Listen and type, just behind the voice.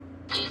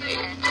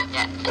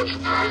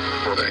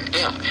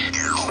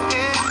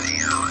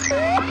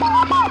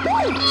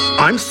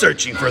I'm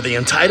searching for the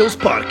Entitles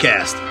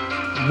podcast.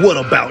 What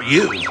about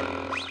you?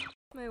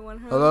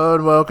 Hello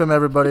and welcome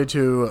everybody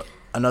to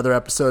another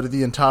episode of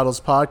the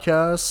Entitles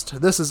podcast.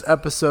 This is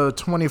episode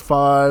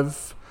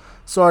 25.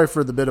 Sorry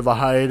for the bit of a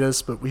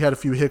hiatus, but we had a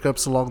few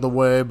hiccups along the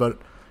way, but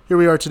here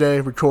we are today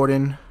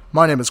recording.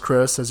 My name is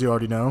Chris, as you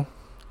already know.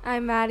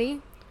 I'm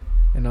Maddie.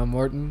 And I'm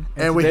Morton.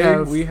 And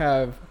today we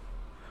have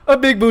a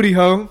big booty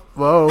hoe.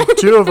 Whoa,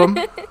 two of them.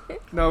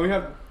 No, we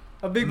have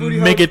a big booty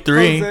hoe. Make it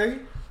three. Jose.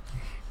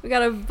 We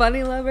got a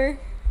bunny lover,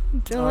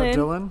 Dillon.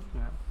 Dillon.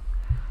 Yeah.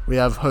 We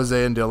have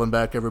Jose and Dillon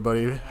back,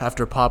 everybody,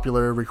 after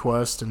popular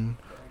request and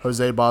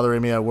Jose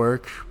bothering me at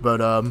work.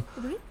 But,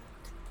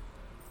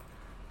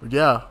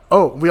 yeah.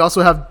 Oh, we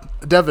also have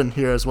Devin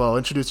here as well.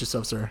 Introduce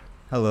yourself, sir.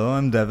 Hello,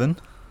 I'm Devin.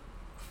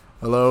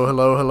 Hello,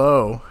 hello,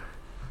 hello.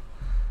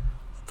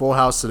 Full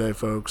house today,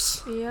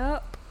 folks.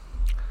 Yep.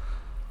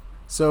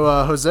 So,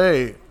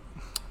 Jose,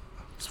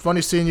 it's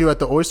funny seeing you at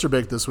the Oyster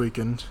Bake this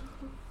weekend.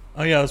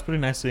 Oh yeah, it was pretty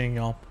nice seeing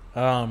y'all.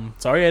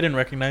 Sorry I didn't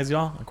recognize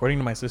y'all. According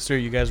to my sister,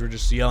 you guys were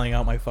just yelling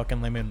out my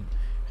fucking name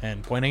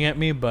and pointing at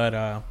me, but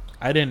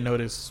I didn't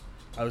notice.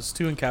 I was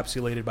too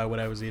encapsulated by what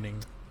I was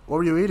eating. What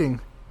were you eating?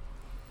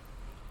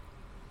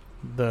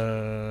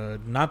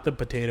 Not the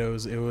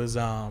potatoes. It was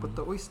But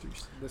the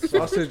oysters. The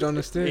sausage on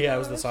the stick. Yeah, it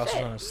was the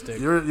sausage on a stick.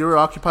 You were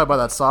occupied by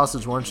that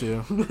sausage, weren't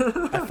you?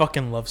 I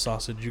fucking love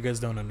sausage. You guys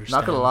don't understand.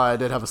 Not gonna lie, I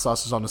did have a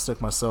sausage on the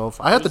stick myself.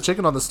 I had the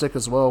chicken on the stick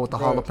as well with the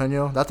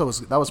jalapeno.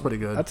 That was pretty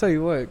good. I tell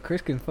you what,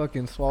 Chris can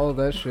fucking swallow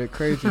that shit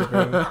crazy,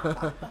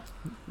 bro.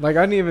 Like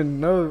I didn't even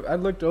know. I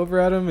looked over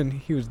at him and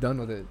he was done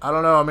with it. I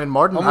don't know. I mean,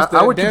 Martin.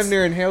 I would damn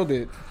near inhaled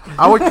it.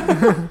 I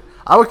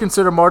would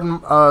consider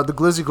Martin the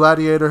Glizzy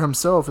Gladiator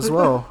himself as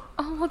well.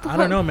 Oh, what the I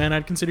don't know, man.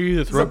 I'd consider you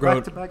the throat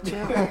goat.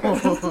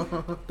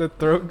 The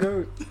throat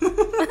goat.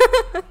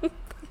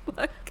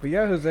 But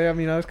yeah, Jose, I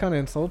mean, I was kind of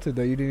insulted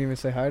that you didn't even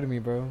say hi to me,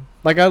 bro.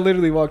 Like, I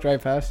literally walked right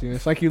past you.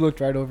 It's like you looked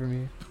right over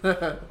me.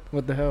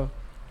 What the hell?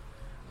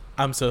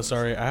 I'm so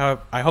sorry.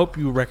 I hope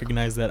you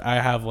recognize that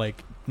I have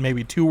like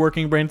maybe 2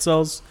 working brain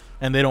cells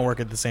and they don't work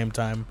at the same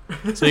time.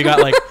 So you got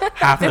like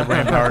half the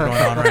brain power going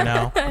on right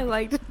now. I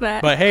liked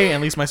that. But hey,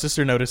 at least my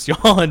sister noticed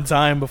y'all in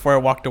time before I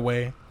walked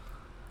away.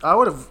 I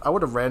would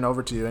have ran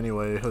over to you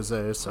anyway,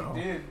 Jose. So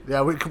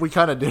yeah, we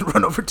kind of did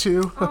run over to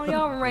you. Oh,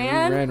 y'all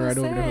ran? We ran right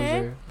over to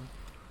Jose.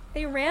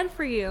 They ran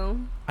for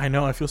you. I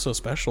know. I feel so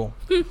special.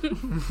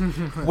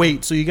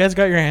 Wait, so you guys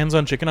got your hands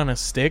on chicken on a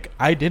stick?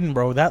 I didn't,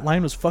 bro. That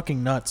line was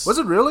fucking nuts. Was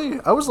it really?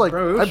 I was like,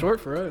 bro, it was short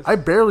for us. I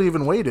barely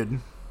even waited.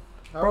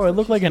 Bro, it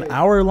looked like an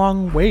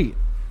hour-long wait.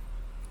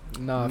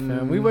 Nah,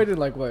 fam. We waited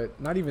like, what?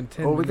 Not even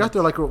 10 Well, we minutes. got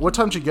there like, what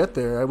time did you get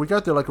there? We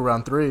got there like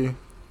around 3.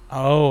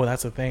 Oh,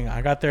 that's the thing.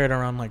 I got there at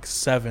around like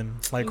 7.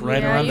 Like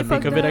right Yeah, around you the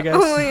peak of fucked it, I up. guess.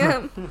 Oh,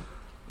 yeah.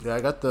 Yeah,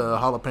 I got the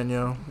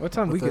jalapeno. What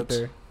time we with get it.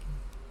 there?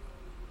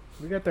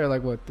 We got there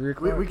like, what, 3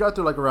 o'clock? We got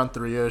there like around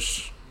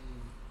 3-ish.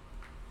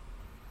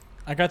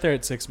 I got there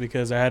at 6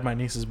 because I had my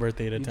niece's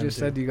birthday to You attend just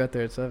to. said you got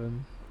there at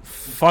 7.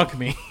 Fuck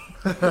me.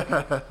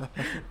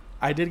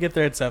 I did get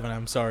there at 7.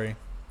 I'm sorry.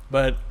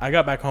 But I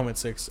got back home at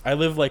 6. I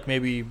live like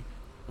maybe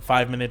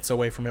 5 minutes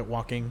away from it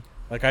walking.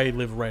 Like I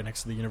live right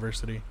next to the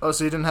university. Oh,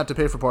 so you didn't have to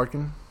pay for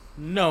parking?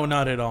 No,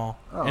 not at all.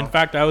 Oh. In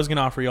fact, I was going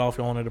to offer y'all if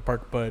you wanted to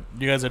park, but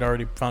you guys had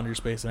already found your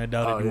space, and I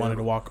doubted you wanted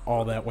to walk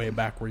all that way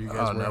back where you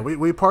guys were. No,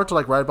 we parked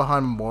like right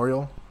behind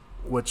Memorial,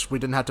 which we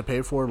didn't have to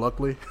pay for,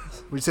 luckily.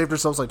 We saved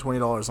ourselves like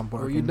 $20 on parking.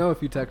 Well, you'd know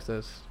if you text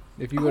us.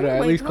 If you Oh would have at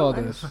my least called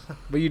gosh. us.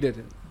 But you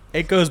didn't.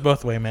 It goes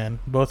both way, man.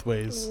 Both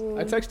ways.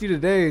 I texted you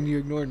today and you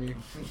ignored me.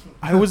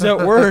 I was at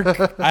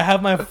work. I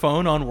have my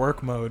phone on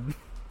work mode.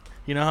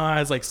 You know how it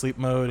has like sleep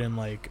mode and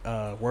like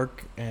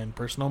work and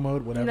personal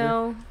mode, whatever?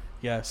 No.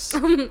 Yes. I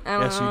don't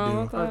Yes, you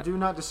know. do. Do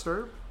not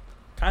disturb.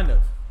 Kind of.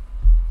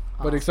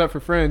 But except for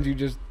friends, you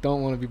just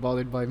don't want to be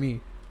bothered by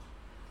me.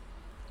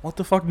 What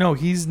the fuck? No,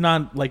 he's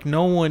not. Like,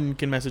 no one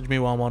can message me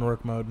while I'm on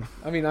work mode.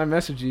 I mean, I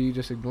messaged you, you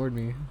just ignored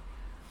me.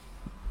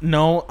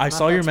 No, I Not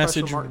saw that your special,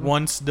 message Martin.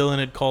 once Dillon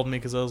had called me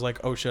because I was like,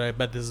 oh shit, I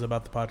bet this is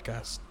about the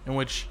podcast. In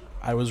which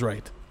I was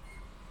right.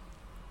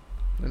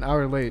 An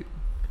hour late,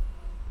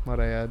 might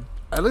I add.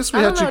 At least we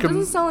I had don't know. you. It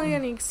doesn't sound like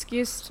any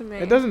excuse to me.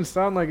 It doesn't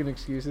sound like an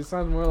excuse. It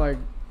sounds more like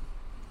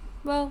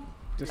Well,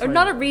 just or like,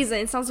 not a reason.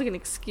 It sounds like an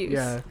excuse.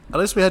 Yeah. At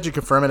least we had you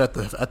confirm it at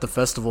the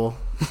festival.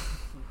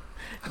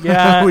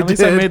 Yeah, We at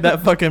least I did. made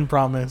that fucking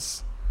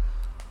promise.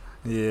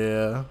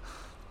 Yeah,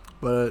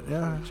 but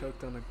yeah,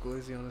 Choked on a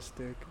glizzy on a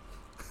stick.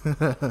 You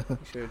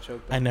should have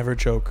choked. I never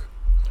choke.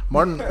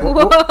 Martin.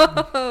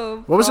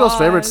 Whoa. What was y'all's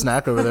favorite pause.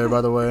 snack over there, by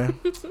the way?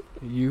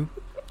 You.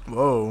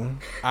 Whoa.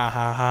 Ah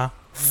ha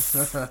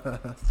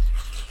ha.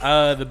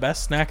 The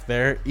best snack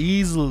there,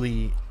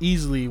 easily,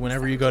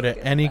 whenever you go to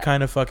any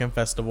kind of fucking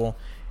festival,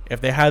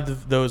 if they had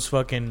those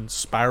fucking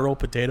spiral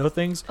potato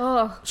things,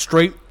 Oh,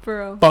 straight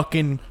bro.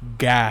 fucking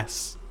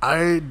gas.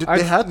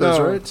 They had those,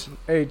 no. right?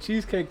 Hey,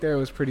 cheesecake there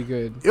was pretty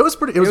good. It was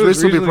pretty. It was It was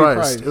reasonably reasonably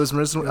priced. priced. It was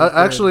reasonably. It was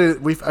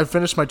Actually, I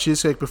finished my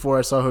cheesecake before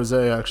I saw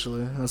Jose.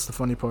 Actually, that's the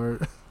funny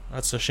part.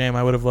 That's a shame.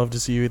 I would have loved to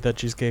see you eat that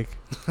cheesecake.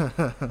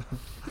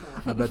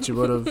 I bet you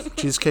would have.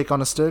 Cheesecake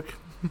on a stick?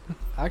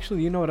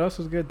 Actually, you know what else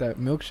was good? That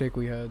milkshake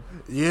we had.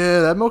 Yeah,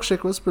 that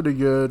milkshake was pretty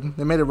good.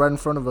 They made it right in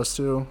front of us,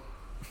 too.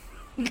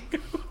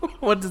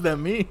 What does that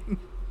mean?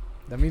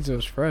 That means it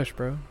was fresh,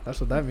 bro. That's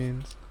what that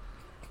means.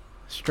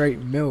 Straight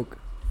milk.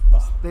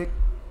 Thick.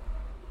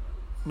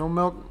 No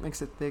milk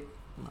makes it thick.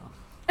 No.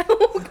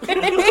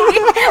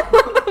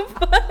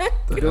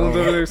 Dylan's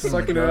over there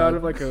sucking it out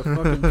of like a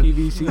fucking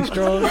PVC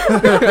straw.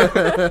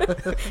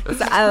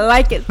 I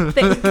like it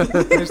thick.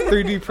 There's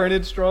 3D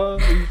printed straw.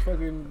 These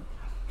fucking.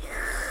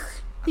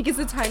 He gets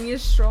the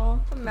tiniest straw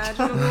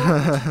imaginable.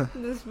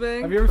 This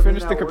big. Have you ever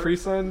finished the Capri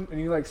Sun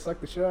and you like suck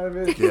the shit out of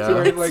it? Yeah.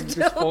 Or it, like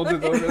just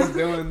folded over. That's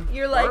Dylan.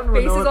 Your I like don't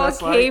even face know is what all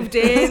that's like. caved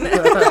in.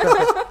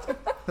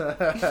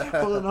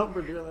 Pulling up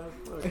or doing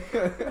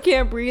that.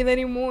 Can't breathe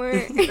anymore.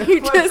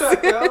 You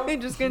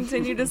just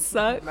continue to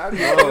suck. Maddie,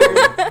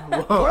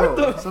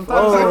 Whoa. Sometimes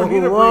I don't need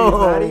to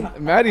breathe, Maddie.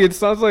 Maddie, it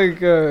sounds like.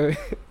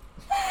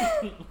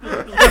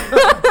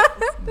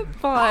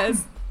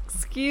 Pause.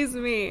 Excuse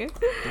me.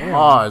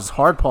 Pause.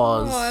 Hard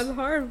pause. Pause.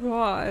 Hard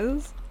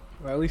pause.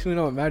 Well, at least we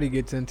know what Maddie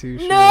gets into.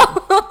 Shit.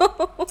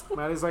 No.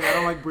 Maddie's like, I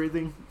don't like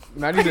breathing.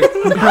 Maddie's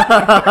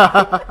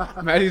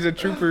a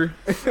trooper.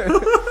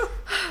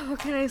 What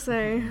can I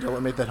say?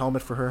 Dylan made that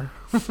helmet for her.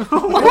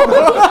 Oh my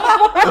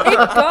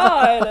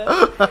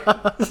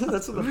god. That's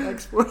what the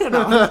effects for.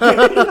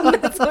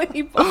 That's what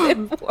he bought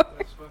it for.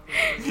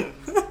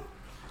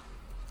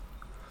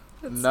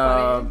 That's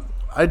Nah, funny.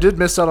 I did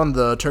miss out on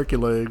the turkey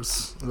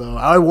legs, though.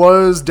 I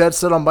was dead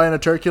set on buying a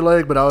turkey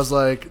leg, but I was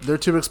like, they're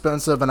too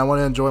expensive, and I want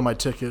to enjoy my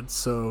tickets,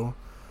 so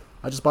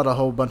I just bought a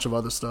whole bunch of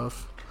other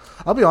stuff.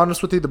 I'll be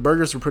honest with you, the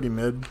burgers were pretty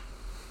mid.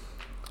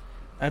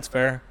 That's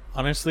fair.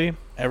 Honestly,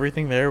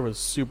 everything there was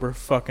super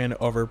fucking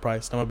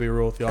overpriced. I'm gonna be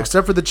real with y'all.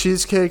 Except for the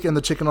cheesecake and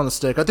the chicken on the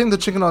stick. I think the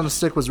chicken on the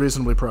stick was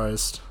reasonably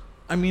priced.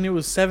 I mean, it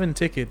was 7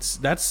 tickets.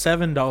 That's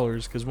 $7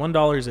 because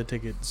 $1 is a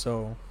ticket.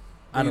 So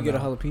I You don't get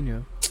know. a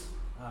jalapeno.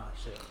 Ah,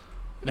 shit.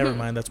 Never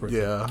mind. That's worth it.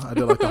 Yeah, I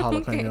did like the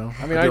jalapeno.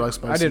 I mean, do I like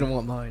spicy. didn't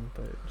want mine,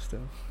 but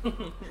still.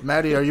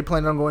 Maddie, are you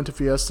planning on going to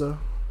Fiesta?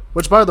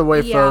 Which, by the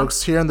way, Yeah.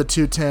 folks, here in the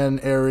 210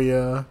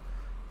 area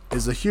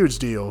is a huge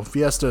deal.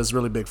 Fiesta is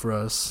really big for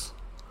us.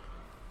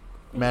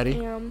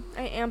 Maddie?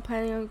 I am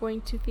planning on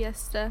going to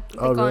Fiesta. I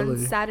Oh, think on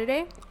really?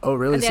 Saturday. Oh,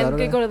 really? And then I'm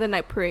Saturday? gonna go to the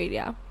night parade.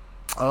 Yeah.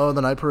 Oh, the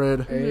night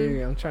parade.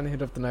 Hey, I'm trying to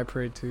hit up the night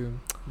parade too.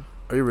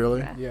 Are you really?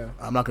 Yeah. Yeah.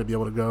 I'm not going to be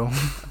able to go.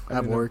 I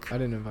have didn't- work. I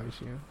didn't invite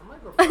you.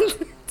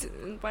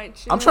 To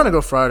invite you. I'm trying to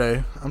go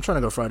Friday. I'm trying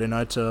to go Friday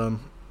night to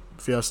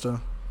Fiesta.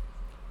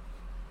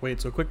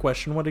 Wait. So, quick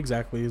question: what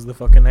exactly is the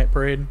fucking night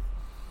parade?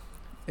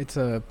 It's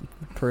a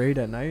parade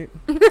at night.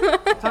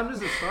 What time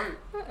does it start?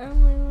 Oh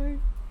my lord.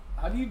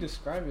 How do you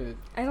describe it?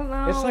 I don't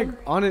know. It's like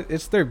on it.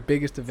 It's their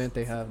biggest event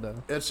they have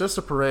though. It's just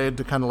a parade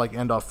to kind of like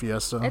end off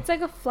Fiesta. It's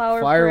like a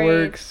flower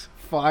Fireworks,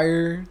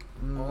 fire,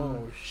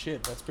 Oh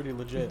shit, that's pretty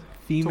legit.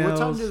 females.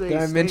 time do they Did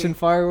I stay? mention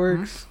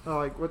fireworks? Oh,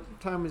 like what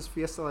time is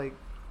Fiesta like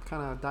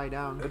kind of die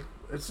down?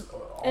 It's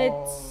all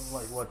It's-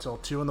 like what, till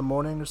 2 in the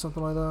morning or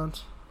something like that? parade.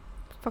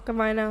 Fuck am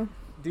I know.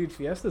 Dude,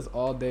 Fiesta's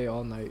all day,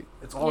 all night.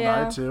 It's all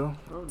Yeah. night too.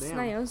 Oh It's damn.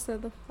 nice. So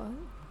the fuck.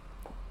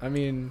 I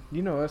mean,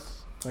 you know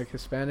us, like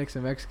Hispanics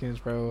and Mexicans,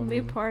 bro. I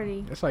Big mean,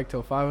 party. it's like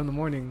till 5 in the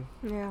morning.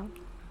 Yeah.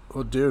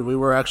 Well, dude, we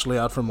were actually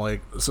out from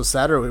like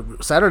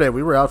Saturday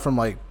we were out from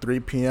like 3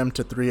 p.m.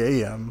 to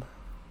 3 a.m.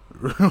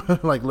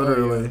 Like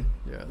literally.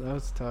 Oh, yeah, that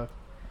was tough.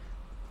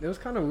 It was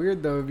kind of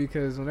weird though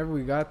because whenever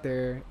we got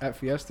there at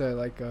Fiesta,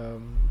 like,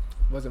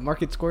 was it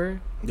Market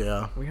Square?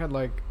 Yeah. We had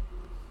like,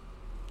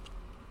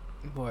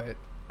 what?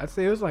 I'd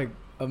say it was like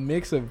a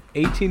mix of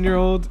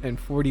 18-year-olds and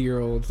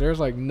 40-year-olds. There's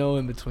like no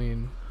in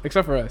between,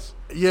 except for us.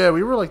 Yeah,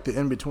 we were like the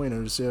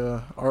in-betweeners,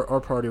 yeah. Our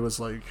party was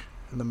like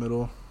in the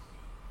middle,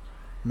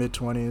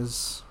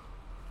 mid-20s.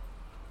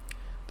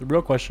 The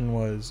real question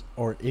was,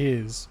 or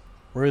is,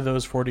 were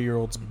those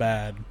 40-year-olds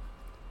bad?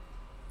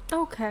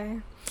 Okay.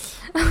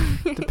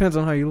 Depends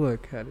on how you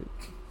look at it.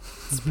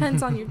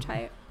 Depends on your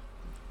type.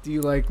 Do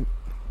you like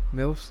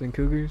MILFs and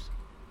cougars?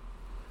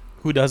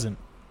 Who doesn't?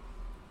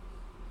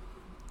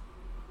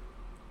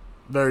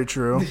 Very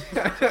true.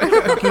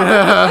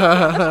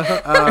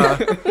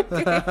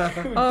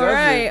 All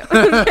right.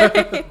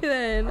 Okay,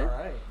 then.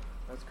 right.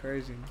 That's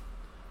crazy.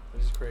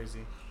 This is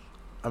crazy.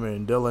 I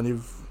mean, Dylan,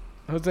 you've...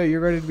 Jose, you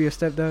ready to be a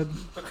stepdad?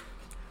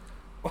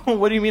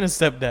 What do you mean a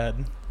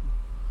stepdad?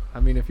 I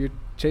mean, if you're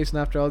chasing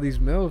after all these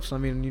MILFs, I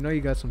mean, you know you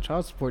got some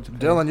child support to pay.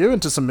 Dylan, you're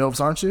into some MILFs,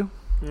 aren't you?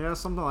 Yeah,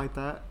 something like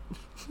that.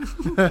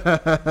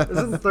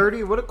 Isn't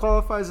 30? What it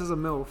qualifies as a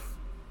MILF?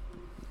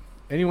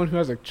 Anyone who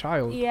has a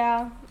child.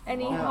 Yeah.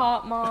 Any Yeah.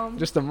 hot mom.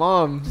 Just a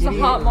mom. Just a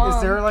hot mom.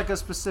 Is there like a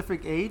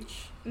specific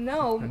age?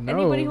 No. No.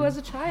 Anybody who has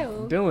a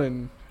child.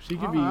 Dylan. She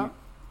could Uh-huh.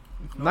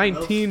 be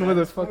 19 with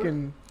a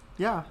fucking...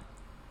 Yeah,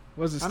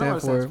 What does it I know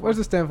stand what it for? What does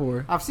it stand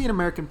for? I've seen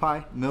American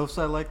Pie. MILFs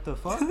I like to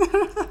fuck?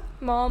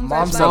 Moms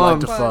Moms that that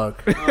like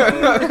like to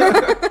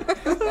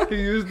fuck.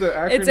 He used the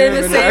acronym. It's in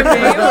the and same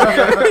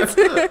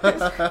everything. name.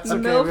 It's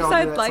okay, we all do Milfs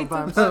I'd that like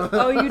to. sometimes.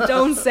 Oh, you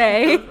don't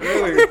say.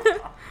 Really?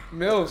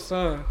 Milf,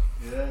 son.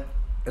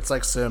 It's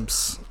like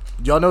simps.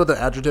 Do y'all know the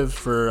adjective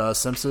for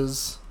simps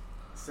is?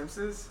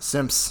 Simpsons?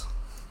 Simps.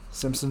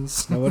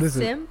 Simpsons. Now what is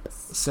it?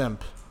 Simps?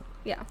 Simp.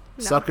 Yeah.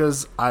 No.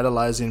 Suckers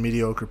idolizing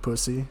mediocre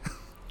pussy.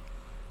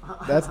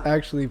 That's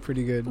actually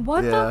pretty good.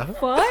 What Yeah. the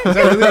fuck? Is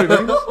that really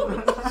what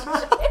it is?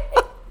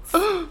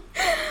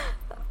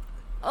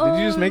 Oh,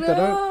 you just make that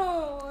up?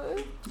 no.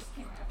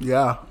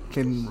 Yeah,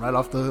 came right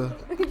off the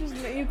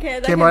You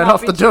can't. That came right cannot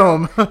off be the true.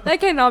 dome. That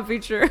cannot be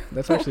true.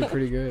 That's actually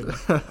pretty good.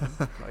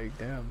 Like,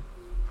 damn.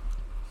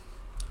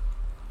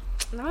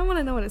 Now I want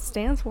to know what it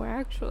stands for.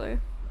 Actually,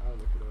 I'll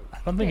look it up. I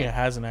don't think it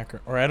has an acronym,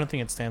 or I don't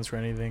think it stands for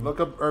anything. Look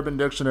up Urban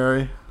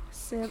Dictionary.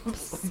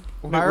 simps.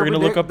 We're gonna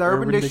look up the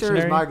Urban Urban Dictionary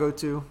is Dictionary. my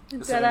go-to.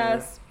 Dead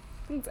ass.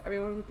 I think it's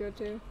everyone's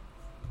go-to.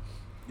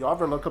 Y'all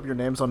ever look up your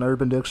names on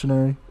Urban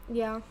Dictionary?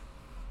 Yeah.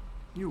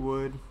 You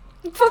would.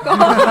 Fuck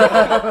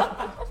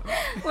off.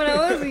 When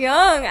I was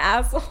young,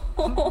 asshole.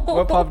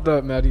 What popped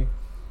up, Maddie?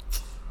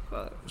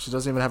 She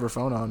doesn't even have her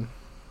phone on.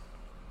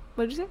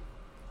 What did you say?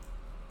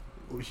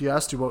 He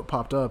asked you what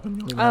popped up, and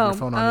you don't even have your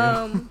phone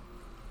on you.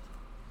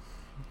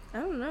 I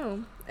don't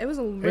know. It was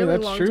a really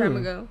that's long true. time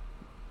ago.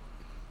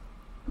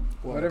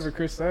 Whatever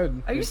Chris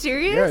said. Are you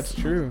serious? Yeah, it's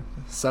true. Let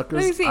me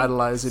Suckers see.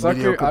 idolizing Sucker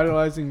mediocre.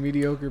 idolizing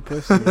mediocre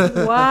pussy.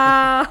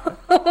 Wow.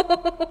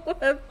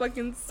 That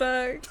fucking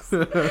sucks.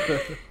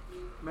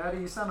 Maddie,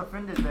 you sound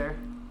offended there.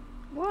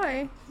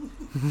 Why?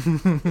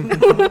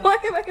 Why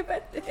am I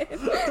offended?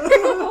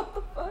 What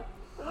the fuck?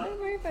 Why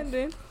am I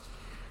offended?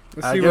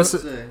 Let's I see guess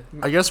what.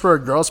 I guess for a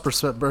girl's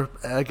perspective,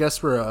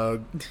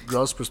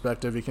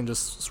 you can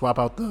just swap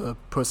out the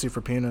pussy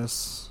for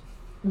penis.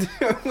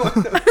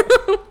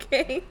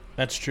 Okay.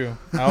 That's true.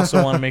 I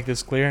also want to make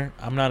this clear.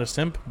 I'm not a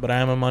simp, but I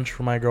am a munch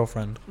for my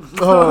girlfriend.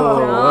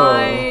 Oh,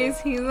 Nice.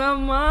 He's not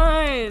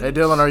mine. hey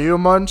Dylan, are you a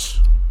munch?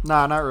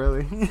 Nah, not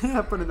really.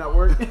 I put in that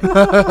work. Is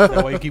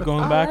that why you keep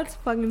going Oh, back? that's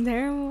fucking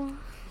terrible.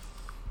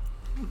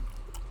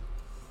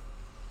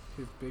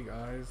 His big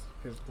eyes,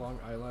 his long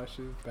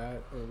eyelashes,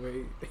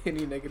 wait,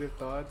 any negative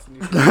thoughts? And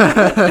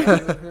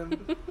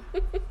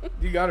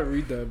you gotta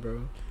read that,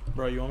 bro.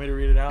 Bro, you want me to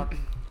read it out?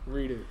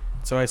 Read it.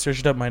 So I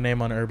searched up my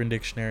name on Urban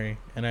Dictionary,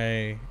 and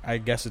I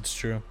guess it's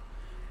true.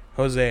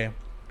 Jose,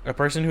 a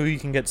person who you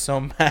can get so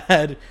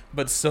mad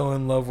but so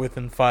in love with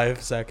in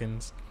 5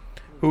 seconds.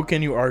 Who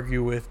can you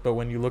argue with, but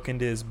when you look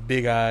into his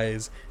big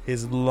eyes,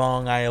 his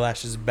long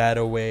eyelashes bat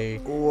away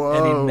Whoa.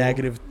 any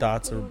negative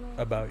thoughts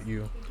about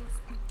you?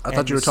 I thought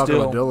And you were talking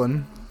about still-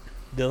 Dylan.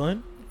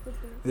 Dylan?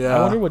 Yeah.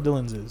 I wonder what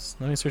Dylan's is.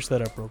 Let me search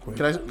that up real quick.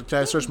 Can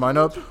I search mine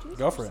up?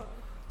 Go for it.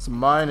 So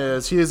mine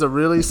is, he is a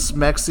really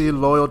smexy,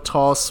 loyal,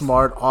 tall,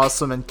 smart,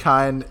 awesome, and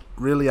kind,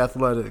 really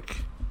athletic.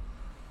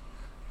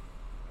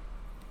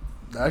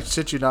 I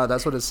shit you not,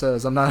 that's what it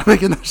says. I'm not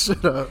making that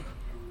shit up.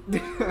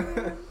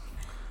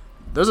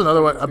 There's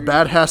another one, a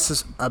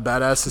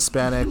badass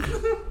Hispanic.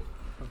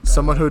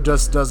 Someone who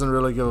just doesn't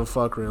really give a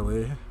fuck,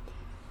 really.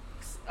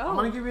 I'm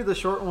gonna give you the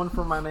short one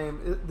for my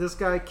name. This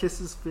guy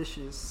kisses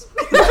fishes.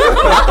 Say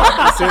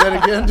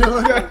that again,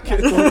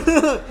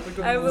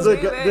 Dylan. I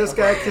believe it. This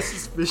guy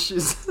kisses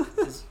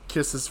fishes.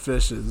 Kisses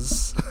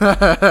fishes.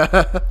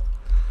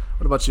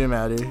 What about you,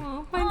 Maddie?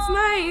 Oh, mine's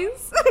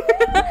nice.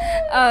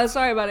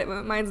 Sorry about it,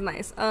 but mine's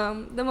nice.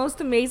 The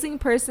most amazing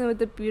person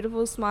with a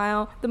beautiful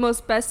smile. The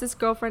most bestest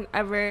girlfriend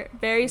ever.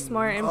 Very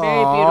smart and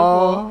very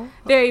beautiful.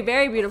 Very,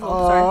 very beautiful.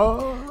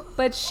 Sorry.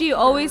 But she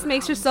always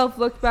makes herself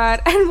look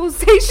bad and will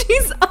say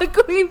she's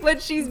ugly,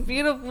 but she's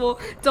beautiful.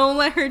 Don't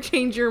let her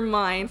change your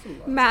mind.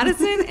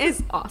 Madison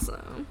is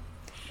awesome.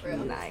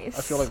 Nice.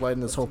 I feel like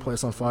lighting this whole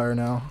place on fire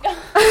now.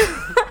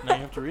 Now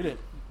you have to read it.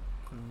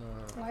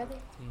 Why are they?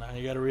 Now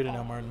you gotta read it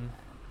now, Martin.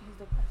 He's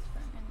the best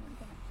friend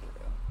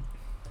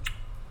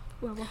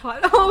and we're gonna Well, hot.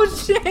 Oh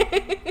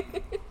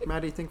shit.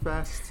 Maddie, think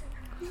fast.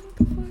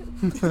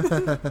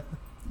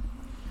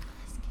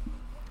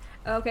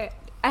 Okay,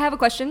 I have a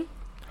question.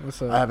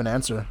 What's I up? have an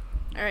answer.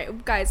 All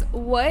right, guys,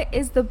 what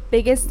is the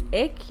biggest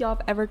ick y'all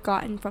have ever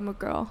gotten from a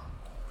girl?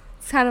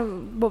 It's kind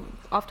of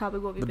off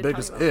topic. What we've The been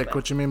biggest talking about, ick? but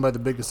What you mean by the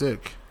biggest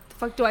ick?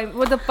 What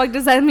the fuck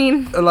does that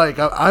mean? Like,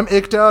 I'm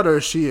icked out or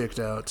is she icked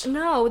out?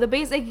 No, the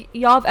biggest ick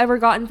y'all have ever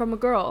gotten from a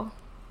girl.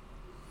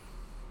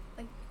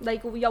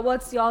 Like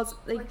what's y'all's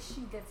like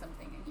she did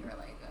something and you were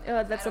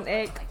like, that's I an don't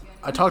ick. like you I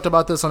anymore. talked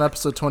about this on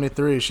episode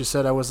 23. She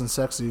said I wasn't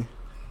sexy.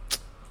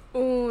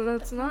 Oh,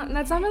 that's not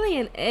really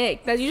an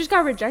ick. That you just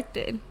got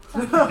rejected.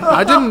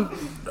 I didn't.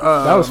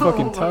 That was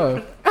fucking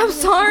tough. I'm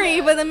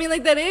sorry, but I mean,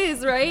 like, that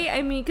is, right?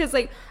 I mean, because,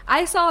 like,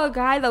 I saw a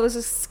guy that was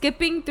just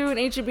skipping through an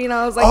H-E-B, and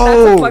I was like, that's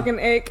Oh. a fucking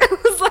ick. I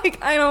was like,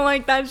 I don't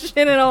like that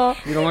shit at all.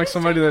 You don't like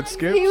somebody that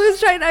skips? He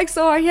was trying to act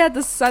so hard. He had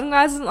the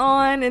sunglasses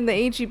on, and the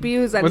H-E-B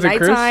was at Was it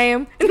Chris?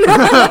 nighttime.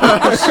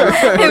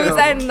 It was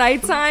at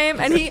nighttime,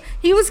 and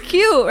he was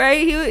cute, right?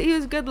 He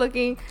was good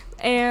looking,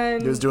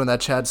 and He was doing that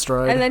Chad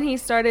stride. and then he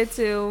started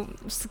to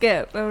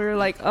skip, and we were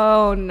like,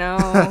 oh no,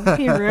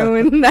 he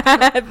ruined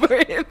that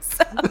for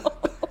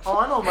himself. Oh,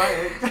 I know my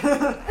ick.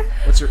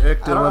 What's your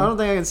ick, I Dillon? don't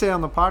think I can say it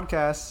on the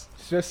podcast.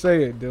 Just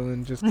say it,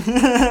 Dylan. Just Oh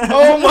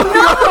my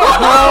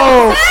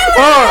god!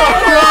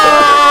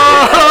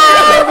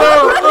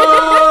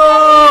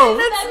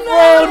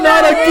 No!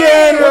 Not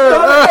again!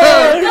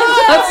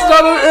 That's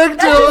not an ick,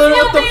 Dillon.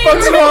 What the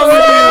fuck's wrong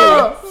with you?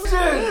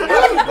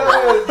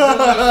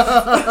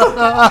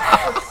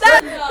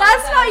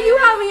 That's not you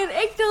having an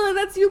ick, Dylan.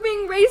 That's you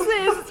being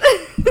racist.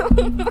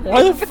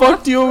 Why the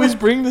fuck do you always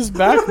bring this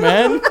back,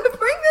 man? Bring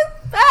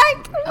this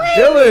back. Wait.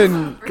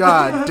 Dylan.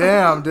 God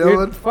damn,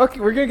 Dillon.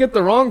 We're gonna get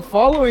the wrong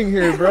following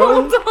here,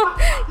 bro.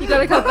 You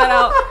gotta cut that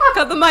out.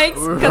 Cut the mics.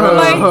 Cut the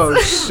mics. Oh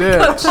shit!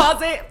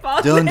 Pause it.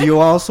 Pause Dylan, it. do you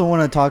also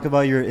want to talk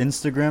about your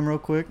Instagram real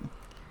quick?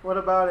 What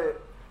about it?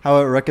 How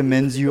it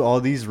recommends you all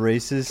these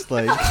racist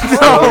like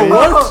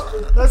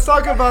What? Let's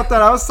talk about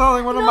that. I was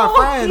telling one of my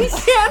friends.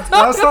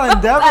 I was telling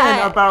Devin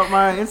about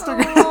my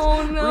Instagram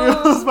Oh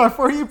no. reels, my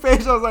For You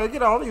page. I was like,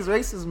 all these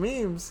racist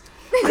memes.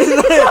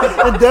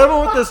 And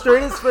Devin with the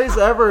straightest face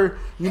ever.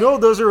 You know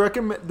those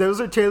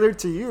are tailored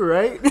to you,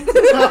 right?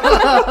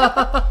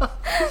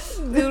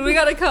 Dude, we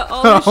gotta cut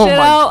all this Oh shit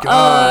my out.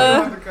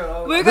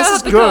 God. We're This gonna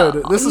is have to good.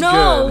 cut. This is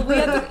no, good. we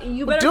have to,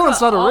 you better Dylan's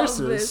cut not a all of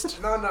this.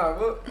 racist. No.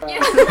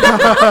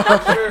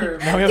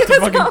 Now we have to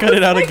fucking cut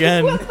it out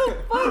again. What the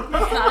fuck?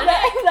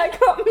 That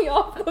caught me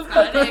off the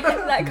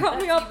that caught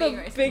me off the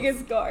Being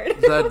biggest guard.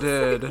 That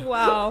did.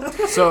 Wow.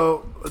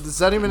 So, is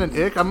that even an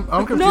ick? I'm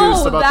confused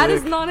No, about that the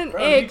is ick. not an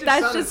Bro, you ick. just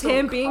That's sounded just so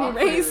him being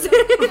confident. racist.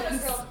 What a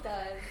girl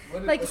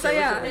does. Like, so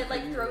yeah. It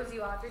like throws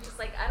you off. You're just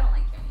like, I don't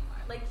like you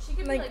anymore. Like she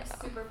could be Like,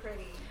 like super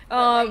pretty.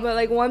 But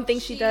like one thing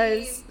she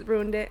does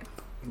ruined it.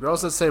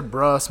 Girls that say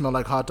bruh smell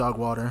like hot dog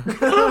water.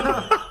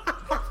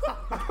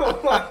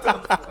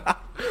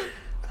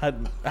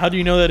 How do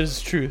you know that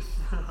is truth?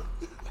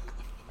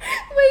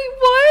 Wait,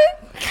 what?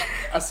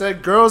 I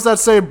said girls that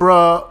say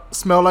bruh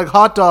smell like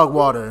hot dog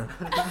water.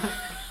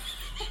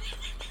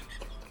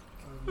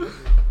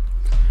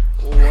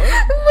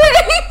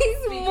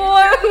 Wait,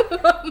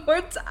 one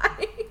more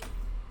time.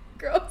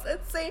 Girls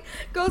that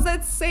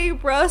say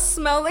bruh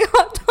smell like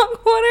hot dog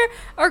water,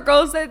 or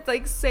girls that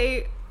like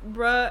say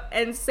bruh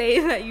and say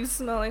that you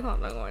smell like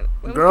hot dog water.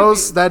 I'm Girls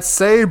confused. that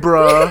say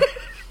bruh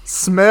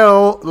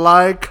smell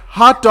like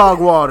hot dog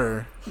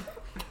water.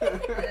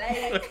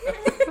 Okay,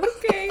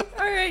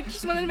 all right.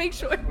 Just wanted to make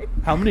sure.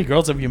 How many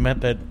girls have you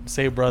met that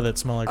say bruh that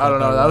smell like I don't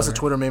hot know. dog That was a water?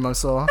 Twitter meme I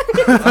saw.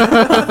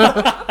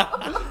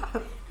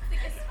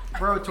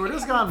 Bro,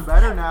 Twitter's gotten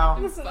better now.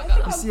 Listen, I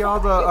think You see all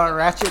the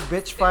ratchet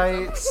bitch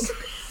fights.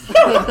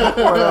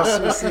 What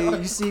else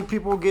you see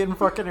people getting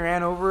fucking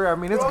ran over. I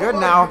mean, it's good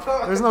now.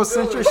 There's no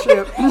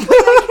censorship.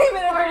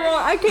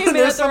 I came in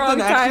There's at the wrong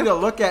something actually to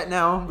time. look at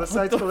now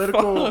besides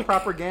political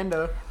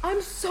propaganda.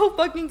 I'm so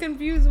fucking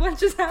confused. What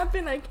just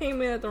happened? I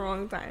came in at the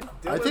wrong time.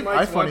 I think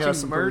likes iFunny has watching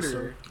some murder.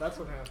 murder. That's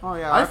what happened. Oh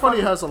yeah,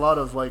 iFunny has a lot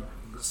of like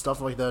stuff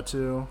like that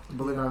too.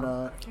 Believe it or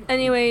not.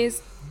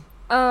 Anyways,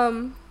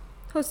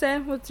 Jose,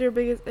 what's your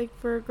biggest ick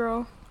for a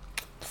girl?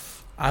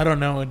 I don't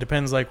know. It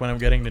depends, like when I'm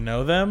getting to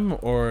know them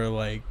or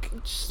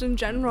like Just in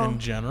general. in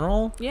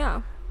general.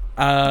 Yeah.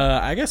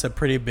 I guess a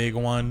pretty big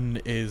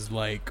one is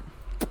like,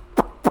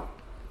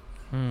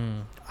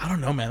 I don't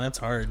know, man. That's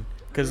hard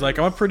because like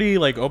I'm a pretty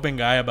like open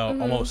guy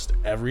about almost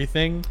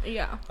everything.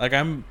 Yeah. Like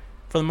I'm,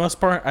 for the most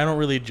part, I don't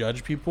really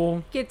judge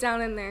people. Get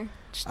down in there.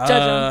 Just judge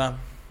them.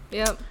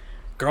 Yep.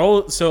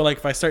 Girl, so like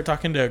if I start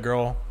talking to a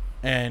girl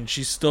and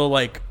she's still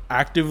like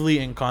actively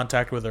in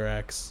contact with her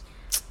ex,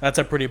 that's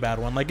a pretty bad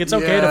one. Like it's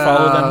okay to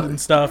follow them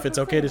and stuff. It's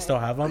okay to still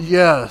have them.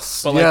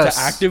 Yes. But like yes.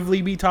 to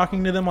actively be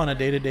talking to them on a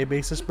day-to-day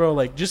basis, bro,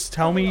 like just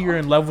tell me you're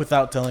in love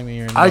without telling me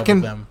you're in love I with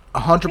can them.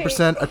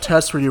 100%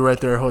 attest for you right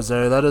there,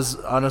 Jose. That is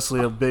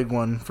honestly a big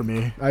one for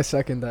me. I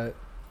second that.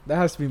 That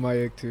has to be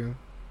my ick too.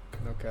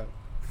 No cap.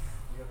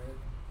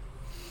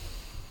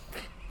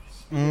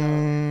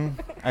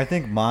 I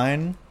think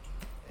mine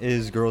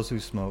is girls who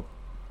smoke.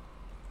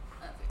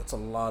 That's a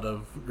lot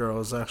of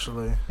girls,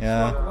 actually.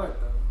 Yeah.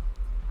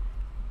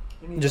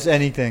 Just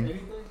anything.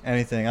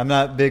 Anything. I'm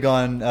not big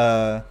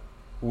on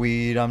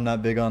weed. I'm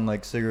not big on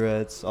like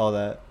cigarettes, all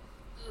that.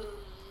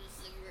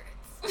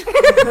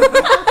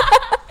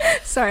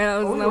 Sorry, that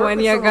was Oh, we work with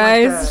Noenya, someone like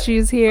guys. that.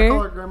 She's I here.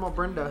 call her Grandma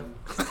Brenda.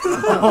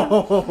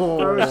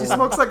 Bro, she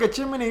smokes like a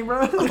chimney, bro.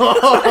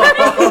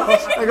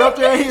 I go up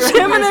there and hear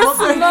Chimney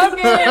smoking.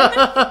 smoking.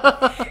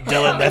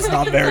 Dylan, that's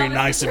not very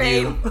nice of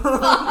you.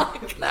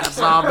 That's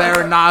not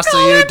very nice of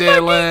you,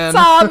 Dylan.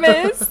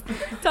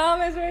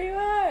 Thomas, where you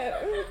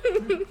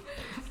at?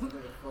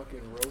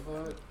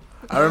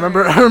 I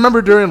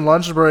remember during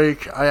lunch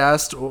break, I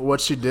asked what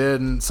she did,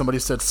 and somebody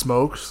said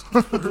smokes.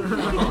 Listen,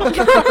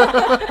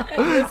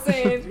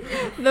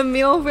 the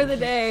meal for the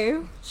day.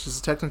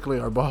 She's technically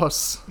our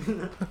boss.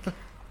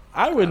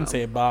 I wouldn't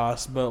say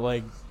boss, but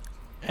like,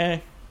 Higher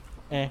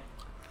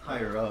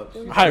up.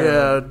 higher. Yeah,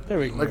 up. There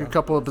we go. like a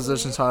couple of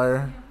positions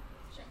higher.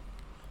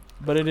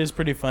 But it is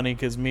pretty funny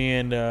because me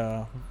and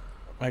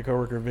my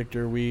coworker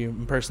Victor, we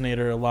impersonate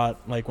her a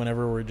lot. Like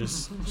whenever we're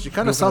just She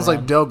kind of goofing sounds like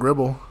around. Dale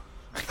Gribble.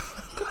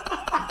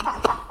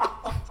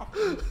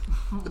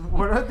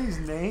 What are these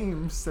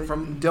names? that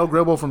From Dale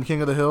Gribble from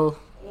King of the Hill.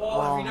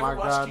 Oh, have you never my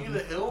watched God. King of the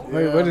Hill?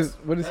 Wait, Yeah.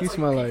 what does he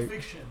smell like?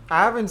 Fiction.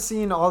 I haven't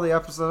seen all the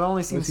episodes. I've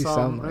only seen What's he some.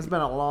 sound like? It's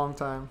been a long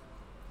time.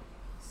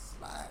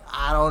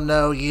 I don't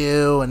know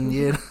you and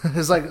you.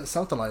 It's like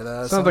something like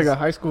that. Sounds like a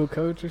high school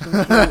coach or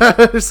something.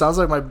 It sounds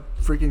like my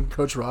freaking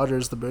Coach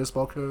Rogers, the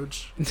baseball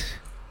coach.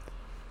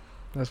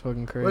 That's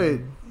fucking crazy.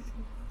 Wait,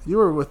 you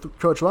were with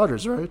Coach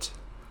Rogers, right?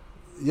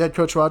 You had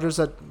Coach Rogers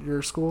at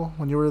your school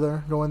when you were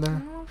there, going I there?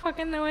 don't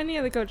fucking know any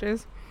of the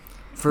coaches.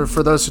 For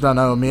those who don't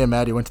know, me and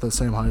Maddie went to the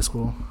same high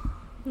school.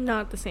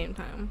 Not at the same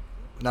time.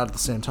 Not at the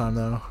same time,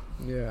 though.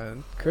 Yeah,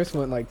 Chris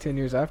went like 10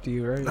 years after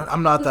you, right?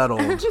 I'm not that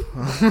old.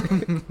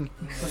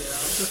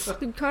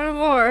 Kind of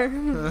more. I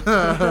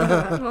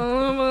don't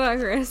know about that,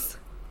 Chris.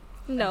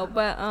 No,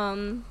 but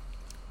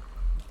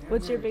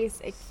what's your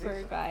biggest ick for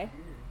a guy?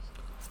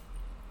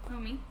 Oh,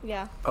 me?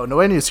 Yeah. Oh,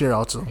 Noenya's here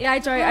also. Yeah, I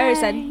already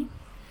said.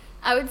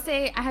 I would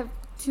say I have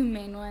two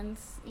main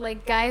ones.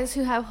 Like guys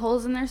who have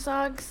holes in their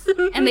socks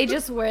and they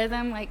just wear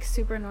them like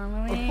super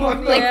normally.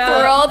 Like Yeah.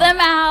 throw them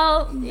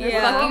out. They're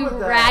Yeah. fucking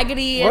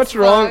raggedy. What's as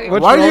wrong? fuck.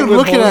 What's Why are wrong you with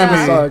looking holes at in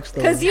me? socks,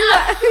 though? Because you.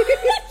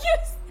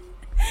 Yes.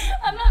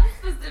 I'm not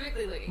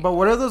specifically looking. But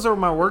what if those are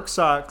my work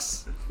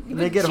socks? And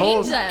they get Change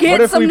holes. them. Get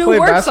What if some we new play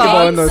work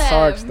basketball in socks.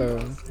 those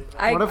Them. socks,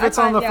 though? What if it's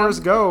on the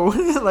first go?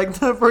 Like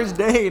the first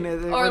day and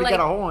it already like- got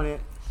a hole in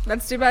it?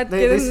 That's too bad.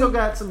 They still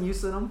got some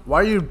use in them.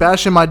 Why are you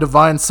bashing my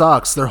divine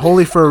socks? They're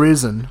holy for a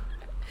reason.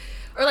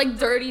 Or like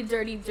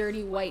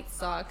dirty white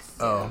socks.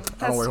 Oh, I don't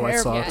That's wear white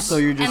terrible. socks. So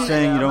you're just And-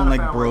 saying you don't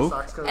like broke?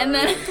 And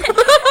then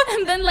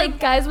and then like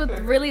guys with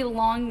really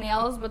long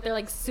nails but they're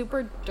like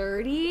super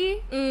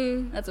dirty.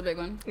 That's a big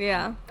one.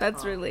 Yeah,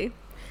 that's really.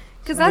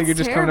 Because I that's think you're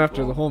just coming after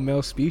the terrible. whole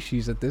male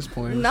species at this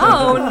point.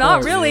 No,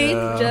 not really.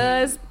 Yeah.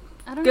 Just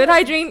I don't good know.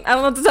 hygiene. I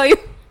don't know what to tell you.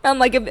 I'm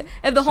like, if the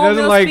She whole doesn't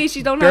male like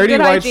species don't have dirty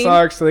good white hygiene.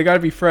 socks, so they gotta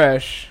be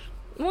fresh.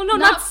 Well, no, Not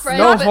not fresh,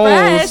 No but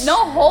holes. no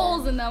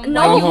holes in them.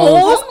 No Like,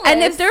 holes, homeless.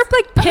 and if they're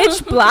like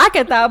pitch black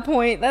at that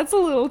point, that's a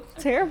little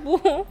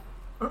terrible.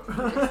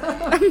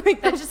 I'm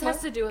like, that just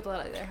has to do with a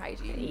lot of their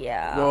hygiene.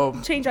 yeah. Well,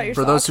 change out your.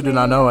 For those socks, who do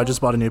not know, I just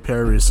bought a new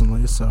pair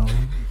recently, so.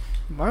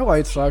 My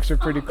white socks are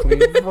pretty clean.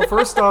 Well,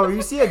 first off,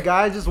 you see a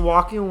guy just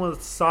walking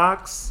with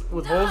socks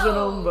with holes in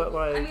them, but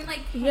like, I mean, like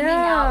hanging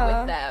Yeah. out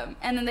with them,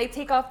 and then they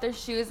take off their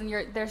shoes, and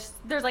there's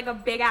like a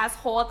big ass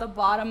hole at the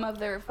bottom of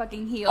their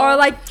fucking heel. or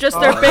like just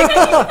their big, or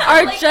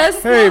Like,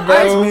 just. Hey,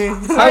 bro.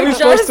 How are we Just-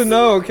 supposed to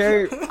know,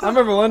 okay? I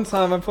remember one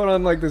time I put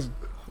on like this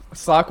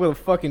sock with a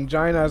fucking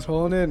giant ass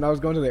hole in it, and I was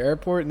going to the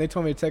airport, and they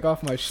told me to take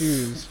off my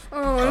shoes.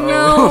 Oh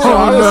no. So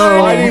I was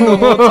sliding the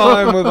whole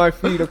time with my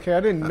feet. Okay, I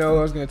didn't know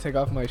I was gonna take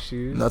off my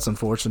shoes. That's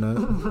unfortunate.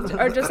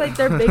 Or just like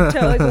their big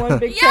toe, like one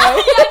big yeah, toe.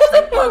 yeah, just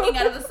like poking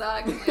out of the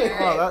sock. oh,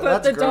 that, Put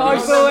that's the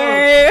gross. dogs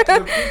away.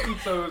 The pinky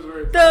toes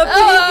were The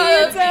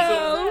Oh, pinky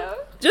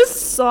toe. Just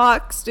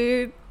socks,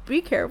 dude.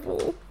 Be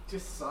careful.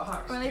 just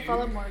socks. When they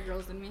follow more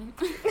girls than me,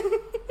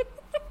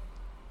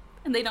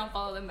 and they don't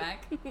follow them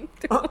back.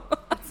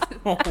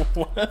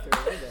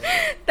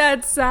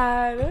 That's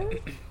sad.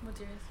 What's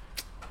yours?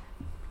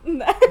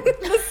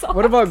 The socks.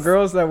 What about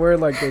girls that wear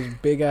like those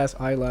big ass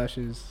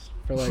eyelashes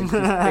for like just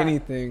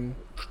anything?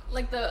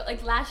 Like the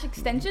lash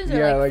extensions or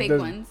Yeah, like like fake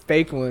those ones?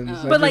 fake ones. Oh.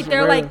 that But like just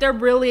they're wear- like they're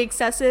really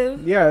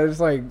excessive. yeah, it's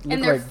like look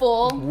And they're like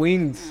full.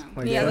 wings.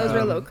 Like Yeah, that. those are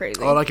a little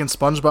crazy. Oh, like in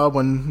SpongeBob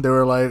when they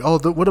were like, "Oh,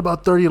 what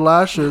about 30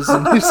 lashes?"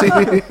 And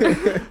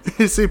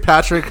you see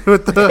Patrick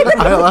with the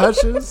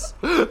eyelashes.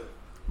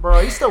 Bro,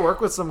 I used to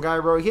work with some guy,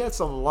 bro. He had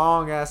some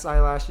long ass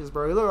eyelashes,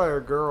 bro. He looked like a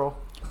girl.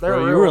 They're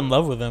Bro, you real. were in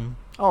love with him.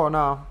 Oh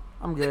no,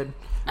 I'm good.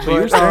 But you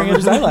were staring at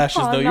his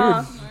eyelashes, Oh, though. no. You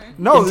were.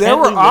 No, they Intently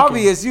were looking.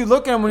 obvious. You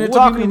look at them when you're What do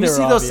you talking. mean You they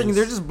see were those obvious? things.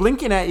 They're just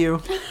blinking at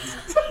you.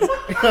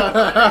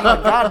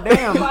 God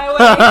damn. Fly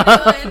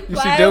away. You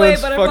Fly see away,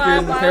 Dylan's butterfly,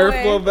 fucking fly hair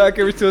away. flow back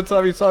every single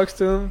time he talks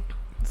to him.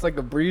 It's like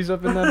a breeze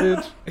up in that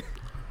bitch.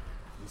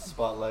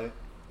 Spotlight.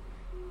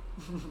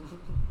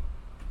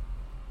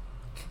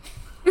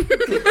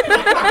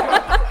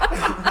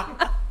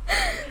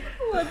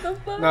 What the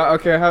fuck? No,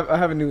 okay, I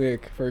have a new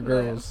ick for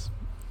girls.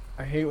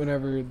 I hate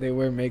whenever they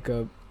wear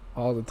makeup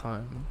all the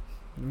time.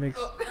 It makes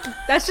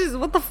That's just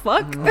what the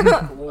fuck.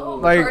 Oh,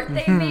 Like-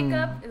 birthday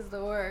makeup is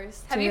the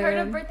worst. Have you heard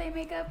of Dude. birthday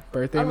makeup?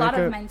 birthday A lot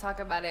makeup. of men talk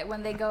about it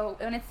when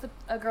it's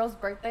a girl's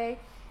birthday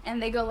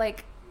and they go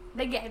like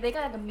they got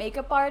like a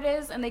makeup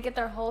artist and they get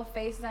their whole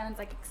face done. It's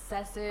like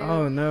excessive.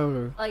 Oh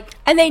no. Like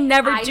And they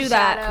never do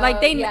that. Eyeshadow, Like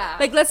they yeah.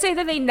 like let's say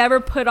that they never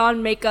put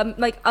on makeup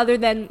like other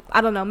than I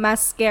don't know,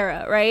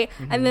 mascara, right?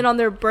 And then on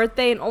their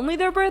birthday and only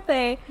their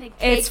birthday, They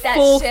take it's that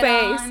full shit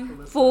face.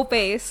 on. Full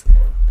face.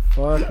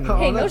 Fuck no.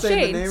 Hey, no that's saying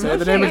the shade. name. Say No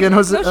the name shade. again,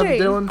 Jose. No shade.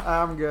 Dylan.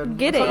 I'm good.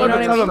 Get it, That's you know what what I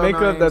I'm Type mean? of saying.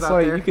 makeup that's Names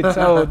like out you could there.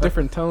 tell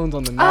different tones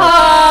on the neck.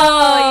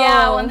 Oh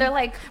yeah, when they're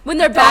like When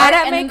they're bad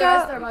dark at and then the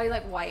rest of makeup. their body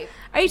like white.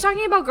 Are you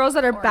talking about girls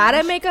that are bad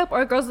at Orange. makeup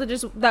or girls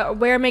that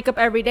wear makeup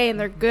every day and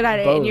they're good at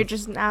it Both. and you're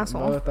just an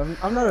asshole? Both.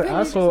 I'm not an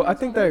asshole. I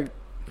think that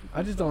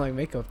I just don't like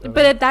makeup though.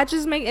 But if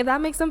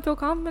that makes them feel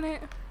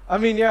confident. I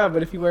mean, yeah,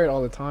 but if you wear it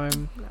all the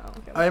time, No.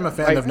 I am a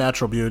fan Like- of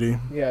natural beauty.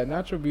 yeah,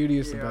 natural beauty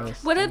is the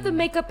best. What if the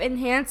makeup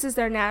enhances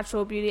their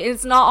natural beauty?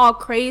 It's not all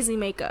crazy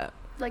makeup.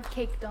 Like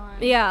caked on.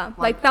 Yeah,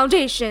 like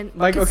foundation,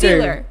 Like,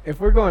 concealer. okay, if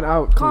we're going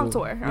out, cool.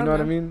 Contour, I You know what I don't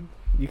know. mean?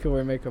 You can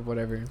wear makeup,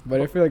 whatever. But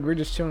if you're like we're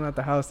just chilling at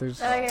the house,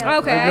 there's Oh, yeah.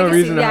 Okay, There's I no can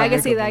reason see. to Yeah, I have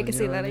can see makeup that. I on, can you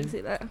see know that. what I I can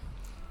see that.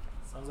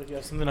 Sounds like you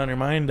have something on your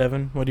mind,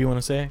 Devin. What do you want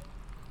to say?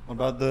 What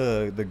about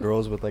the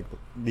girls with like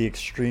the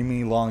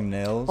extremely long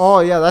nails? Oh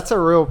yeah, that's a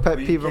real pet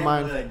But you peeve of can't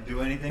mine. really, like,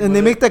 do anything And they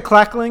with make it? that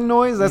clackling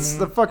noise. That's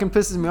that fucking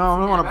pisses me off.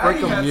 I don't want to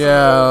break them.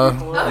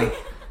 Yeah.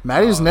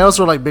 Maddie's nails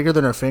are like bigger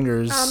than her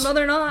fingers. No,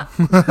 they're not.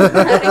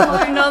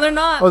 No, they're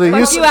not. Oh, they Fuck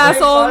used you, to-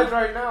 asshole.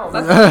 right now.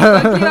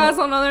 Fuck you,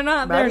 asshole. No, they're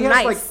not. They're Maddie has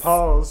nice. like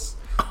paws.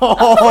 What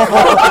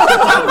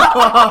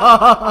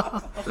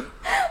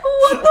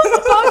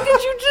the fuck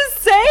did you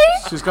just say?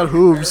 She's got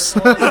hooves.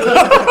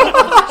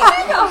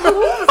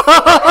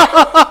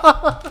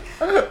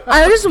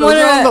 I just want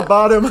Those are on the to.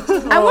 bottom.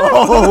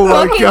 Oh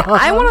my god.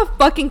 I want to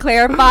fucking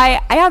clarify.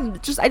 I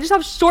just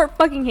have short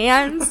fucking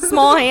hands,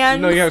 small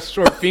hands. No, you have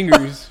short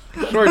fingers,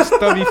 short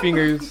stubby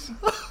fingers.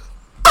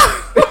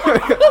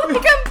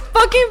 Like I'm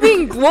fucking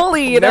being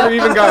bullied. Never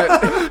even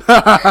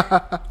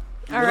got.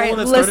 All You're right, the one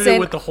that started listen. it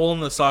with the hole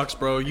in the socks,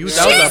 bro. You She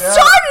that was a-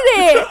 started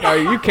it. Yo,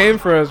 you came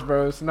for us,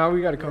 bro. So now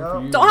we gotta come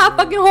for you. Don't have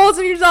fucking holes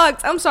in your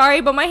socks. I'm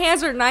sorry, but my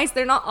hands are nice.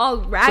 They're not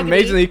all It's raggedy.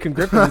 amazing that you can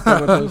grip anything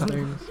with those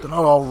things. They're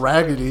not all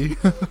raggedy.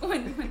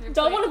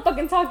 Don't want to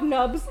fucking talk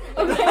nubs.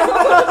 Okay. Beer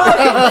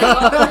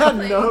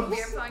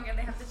pong and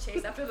they have to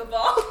chase after the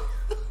ball.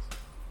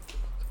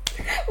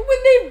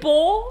 When they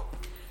bowl,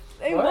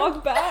 they What?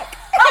 walk back.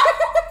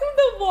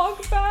 The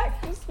walk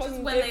back. Just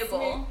fucking when they gets me.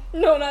 bowl.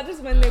 No, not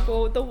just when they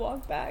bowl. The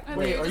walk back.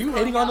 Wait, are you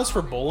hating on us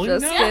for bowling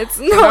Just now? gets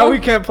Now no, we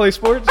can't play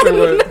sports or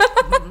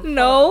what?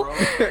 no.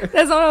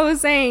 That's not what I was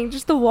saying.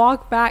 Just the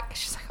walk back.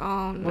 She's like,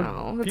 oh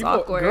no, that's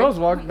awkward. Girls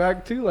walk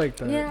back too like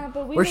that. Yeah,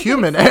 but we We're don't get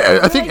human.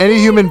 excited. I think any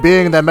human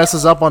being that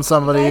messes up on I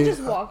somebody,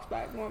 just walked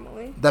back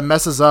normally. that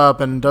messes up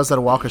and does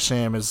that walk of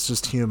shame is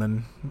just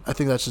human. I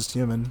think that's just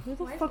human.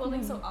 Why is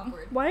bowling so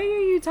awkward? Why are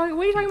you talking?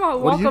 What are you talking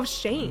about? What Walk do you- of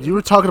shame You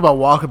were talking about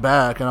walk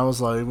back, and I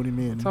was like, what do you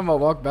mean? Talking about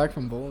walk back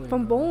from bowling.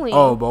 from bowling.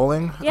 Oh,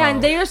 bowling? Yeah, Oh.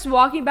 and they're just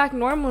walking back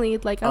normally.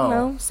 Like I don't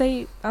Oh. know,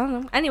 say I don't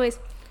know. Anyways,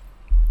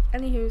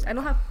 anywho's, I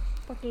don't have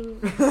fucking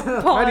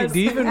Maddie, paws do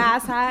you even-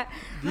 ass hat.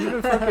 Do you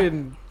even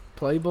fucking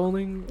play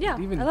bowling? Yeah,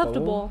 Do you even I love to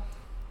bowl.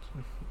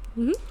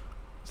 So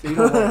you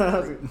don't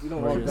walk, you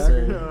don't What walk are back?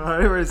 you I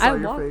already saw I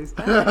your walk face.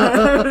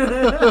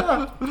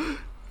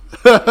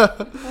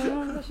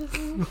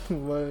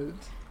 What?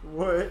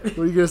 What? What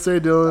are you gonna say, I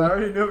Dylan?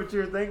 already know what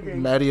you're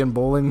thinking. Maddie and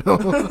bowling? Do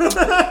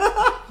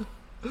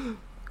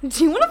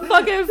you want to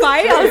fucking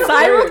fight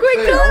outside real quick,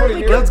 Hey, I Dylan? wanna We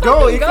hear can Let's go.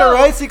 fucking Equal go.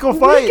 rights, equal We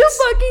fights. can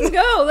fucking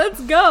go. Let's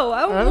go.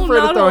 I I'm will afraid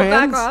to not throw hold back.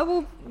 hands. I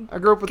will I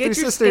grew up with get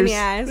three your sisters. skinny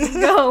ass. Let's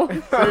go.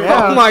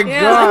 Yeah. Oh my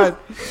Yeah. god.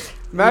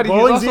 Maddie, he's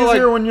Bowling's also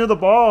easier like, when you're the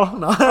ball.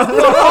 No.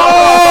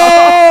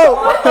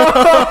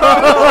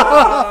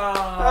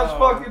 that's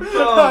fucking I'm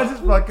tough.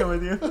 just fucking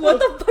with you. What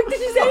the fuck did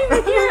you say? I didn't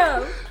even hear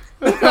him.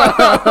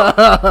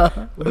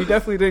 Well, he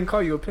definitely didn't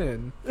call you a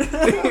pin.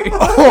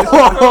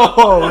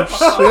 Oh,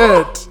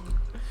 shit.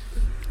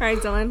 All right,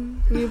 Dylan.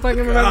 You fucking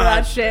remember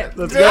that shit.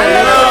 Let's go.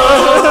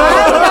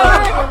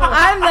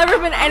 I've never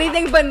been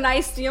anything but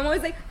nice to you. I'm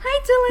always like, hi,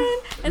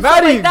 Dylan. And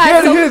Maddie, stuff like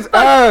that. get his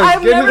ass.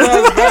 I've Get never his been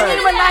ass back.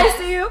 anything but nice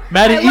to you.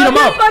 Maddie, I eat love him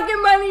your up.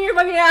 fucking money, you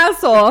fucking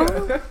asshole.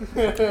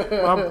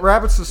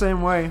 Rabbit's the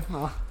same way.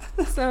 Oh.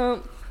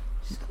 So,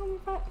 she's calling me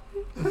fat.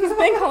 He's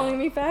been calling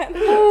me fat.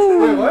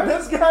 Wait, what?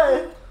 This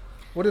guy.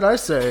 What did I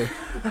say?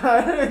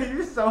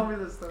 You told me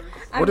this story.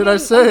 What did I I'm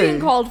say?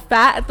 being called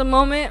fat at the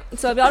moment.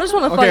 So if y'all just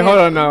want to Okay, fucking... hold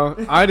on now.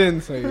 I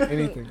didn't say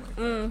anything.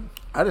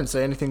 I didn't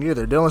say anything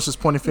either. Dylan's just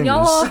pointing fingers.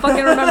 Y'all all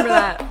fucking remember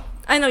that.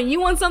 I know you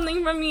want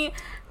something from me,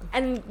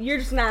 and you're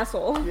just an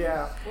asshole.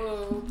 Yeah.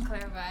 Whoa,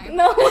 clarifying.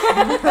 No.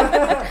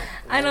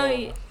 I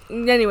know.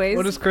 Anyways.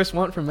 What does Chris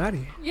want from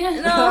Maddie? Yeah. No.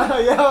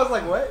 Yeah, I was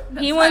like, what?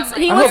 He wants.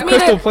 He I wants hope me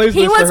Crystal to. plays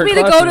He this for wants her me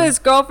to go classroom. to his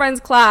girlfriend's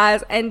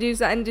class and do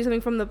something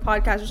from the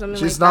podcast or something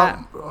She's like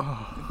not.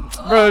 that.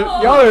 Bro,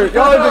 y'all are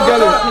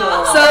together.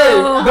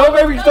 So. Don't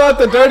make me throw out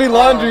the dirty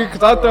laundry,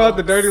 because I'll throw out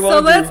the dirty So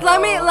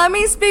laundry. let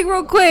me speak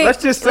real quick.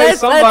 Let's just say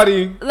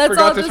somebody let's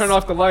forgot all to just- turn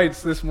off the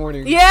lights this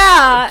morning.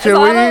 Yeah. Can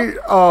so we?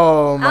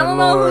 Oh my I don't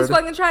know who's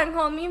lord. fucking trying to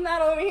call me that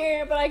over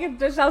here, but I can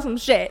dish out some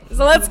shit.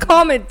 So let's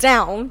calm it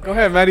down. Go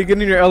ahead, Maddie, get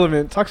in your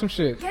element. Talk some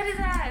shit. Get his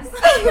ass.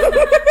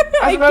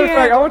 As a matter of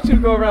fact, I want you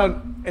to go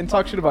around and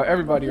talk shit about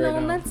everybody right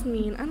No, now. that's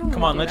mean. I don't.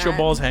 Come wanna on, do let your that.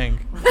 balls hang.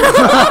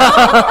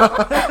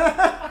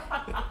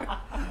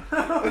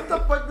 What the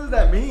fuck does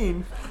that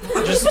mean?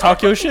 Just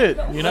talk your shit,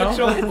 you know? Let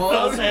your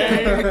balls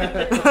hang.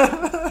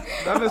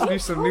 That must be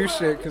some new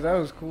shit, because that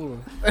was cool.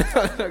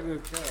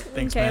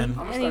 Thanks, Okay. man. I'm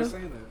gonna Anyway.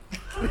 start saying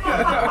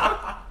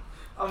that.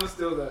 I'm gonna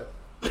steal that.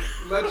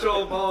 Let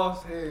your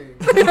balls hang.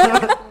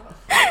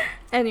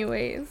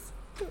 Anyways,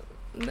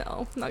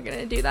 No, I'm not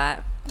gonna do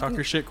that. Talk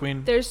your shit,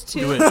 queen. There's Do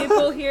two it.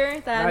 people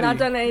here that have not Maddie.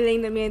 done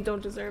anything to me and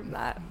don't deserve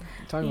that.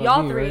 Talking Y'all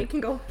about me, three right? can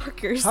go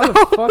fuck How yourself.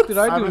 the fuck did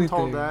I I do haven't anything?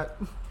 told that.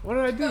 What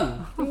did I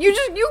do?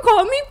 You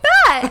called me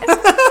fat.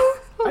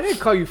 I didn't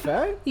call you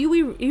fat.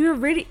 you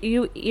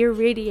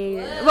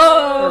irradiated.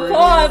 Whoa,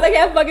 pause. I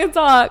can't fucking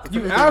talk.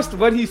 You asked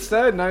what he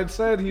said, and I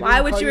said he. Why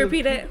didn't would call you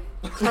repeat it?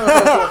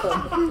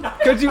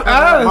 Because you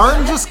asked.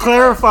 Martin just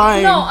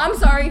clarifying. No, I'm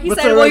sorry. He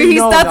What's said, well, already he's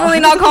known, definitely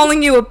guys. not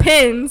calling you a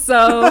pin,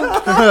 so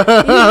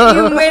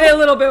you made it a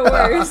little bit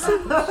worse.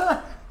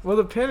 Well,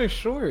 the pin is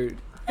short.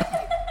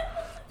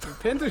 The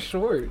pins are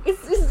short.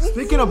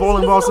 Speaking of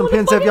bowling balls and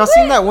pins, have y'all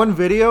seen that one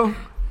video?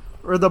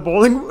 Or the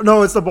bowling?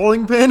 No, it's the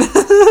bowling pin.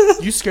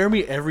 You scare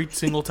me every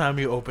single time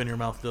you open your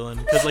mouth, Dylan.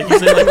 Because like you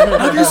said, like,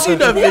 have you seen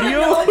that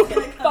video?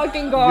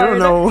 Fucking You guard.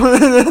 don't know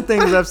the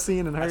things I've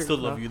seen and heard. I still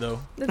love you though.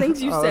 The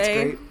things you Oh, that's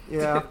say. great.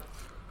 Yeah.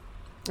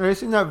 Have you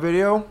seen that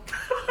video?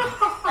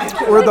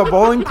 Where the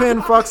bowling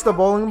pin fucks the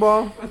bowling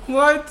ball?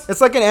 What? It's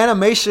like an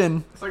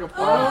animation. It's like a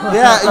porno.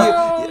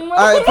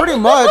 Yeah, pretty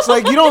much.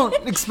 Like, you don't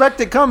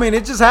expect it coming.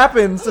 It just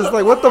happens. It's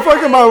like, what the fuck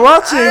am I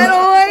watching? I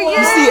don't like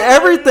You it. see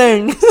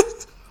everything.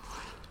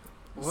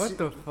 What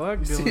the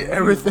fuck? see Dylan? What do you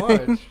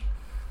everything. watch?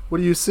 What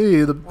do you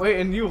see? Wait,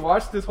 and you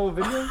watched this whole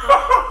video?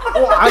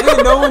 Well, I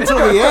didn't know until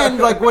the end,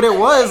 like, what it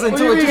was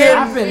until it just You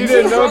happened.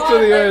 didn't know till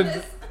the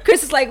end.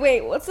 Chris is like,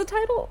 wait, what's the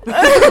title? Wait a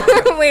I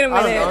don't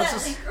know. minute. It's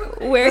just,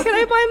 Where can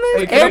I find this?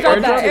 Hey, can you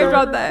Airdrop that.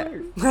 airdrop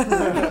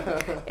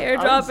Airdrop that.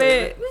 Airdrop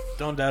it.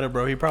 Don't doubt it,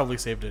 bro. He probably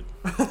saved it.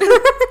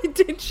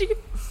 Did you?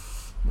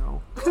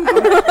 no.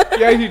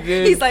 Yeah, you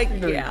did. He's like, You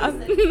know you yeah.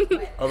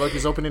 did. Oh, look,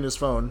 he's opening his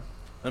phone.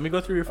 Let me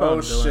go through your phone.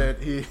 Oh, Dylan. shit.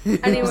 He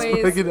Anyways.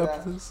 was picking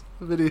up his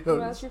You want to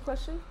videos. ask your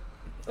question?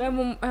 I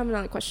have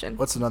another question.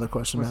 What's another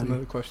question, What's Maddie?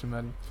 another question,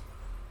 Maddie?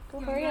 Go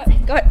hurry up.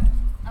 Go ahead.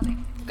 Okay.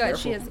 Go ahead.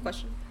 She has the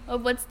question. Oh,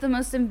 what's the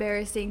most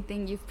embarrassing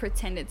thing you've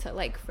pretended to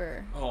like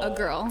for a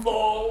girl?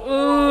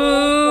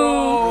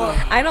 Ooh,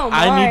 I know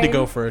mine. I need to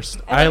go first.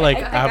 I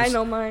think I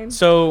know mine.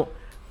 So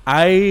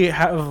I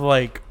have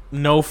like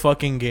no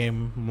fucking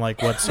game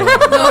like whatsoever.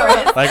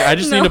 Like I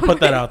just need to put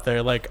that out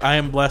there. Like I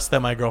am blessed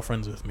that my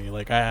girlfriend's with me.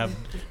 Like I have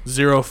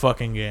zero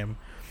fucking game.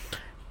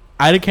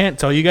 I can't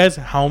tell you guys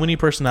how many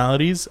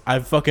personalities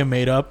I've fucking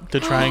made up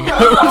to try and get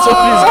with some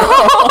of these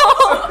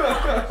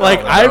girls. Like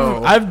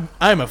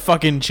I'm a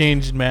fucking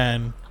changed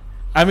man.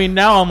 I mean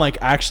now I'm like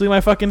actually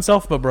my fucking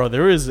self, but bro,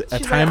 there was a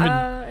She's time like, in,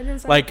 I didn't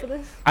sign like up for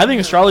this. I think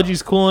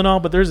astrology's cool and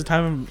all, but there's a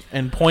time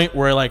and point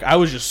where like I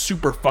was just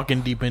super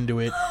fucking deep into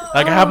it.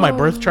 Like I have my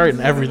birth chart and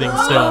everything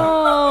still.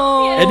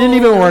 Oh. It didn't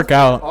even work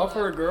out. All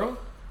for a girl?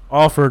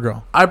 All for a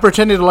girl. I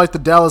pretended to like the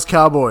Dallas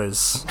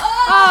Cowboys.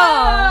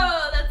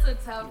 Oh, that's a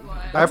tough one.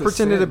 I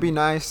pretended to be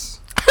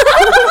nice. He's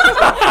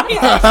like, you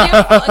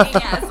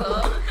fucking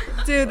asshole.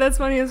 Dude, that's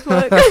funny as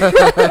fuck.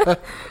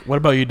 What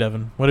about you,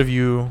 Devin?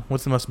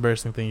 What's the most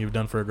embarrassing thing you've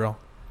done for a girl?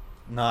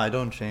 Nah, I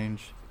don't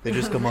change. They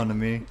just come on to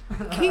me.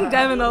 King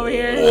Devin over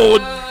here.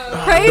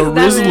 Oh, Praise the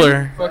Devin.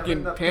 Rizzler.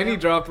 Fucking panty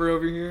dropper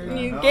over here.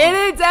 You get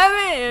it,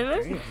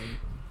 Devin.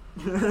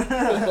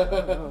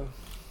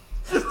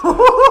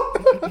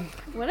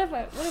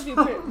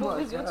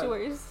 What's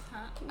yours?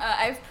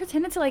 I've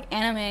pretended to like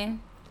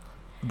anime.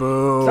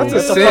 Boo. That's a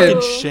That's a sin.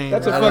 fucking shame.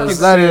 That's a That fucking is-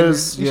 that sin.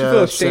 is- You should yeah,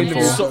 feel ashamed of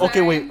sinful. yourself. So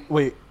okay,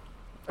 wait.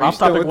 Are you Off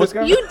still topic. with this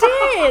guy? You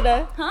did.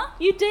 Huh?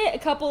 You did a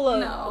couple of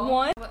No.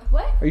 one.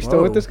 What? Are you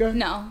still with Whoa. this guy?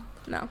 No.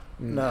 No.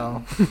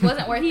 No.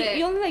 Wasn't worth it.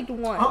 You only liked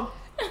one.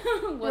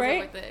 Wasn't right?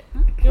 worth it.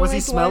 You Was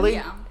only he liked one? smelly?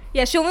 Yeah.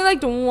 Yeah, she only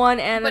liked one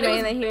anime But it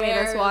was that he made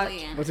us watch.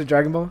 barely in. Was it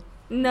Dragon Ball?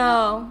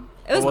 No.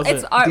 What was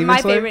It's it? our, Demon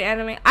my Slayer? favorite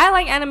anime. I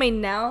like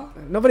anime now.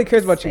 Nobody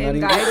cares about you, Same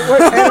Maddie. guy.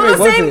 What anime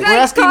was Same it? guy We're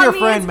asking taught your me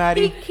friend, it.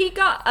 Maddie. He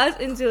got us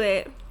into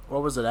it.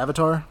 What was it,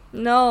 Avatar?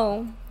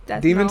 No.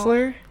 Death Demon Note.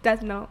 Slayer?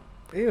 Death Note.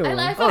 Ew.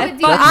 I fuck with but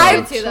Demon I-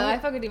 Slayer too, though. I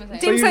fuck with Demon Slayer.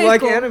 So Demon you Slayer is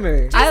like cool. anime?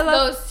 I Just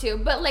love those two,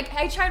 but like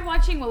I tried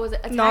watching what was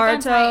it? Attack Naruto.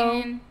 on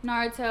Titan,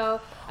 Naruto,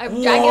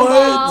 Dragon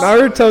Ball.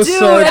 Naruto Dude,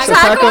 sucks.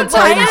 Attack on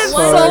Titan is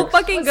sucks. so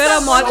fucking good.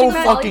 I'm watching So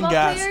that. fucking volleyball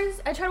gas.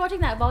 players? I tried watching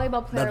that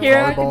volleyball player. That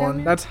Hero volleyball Academia?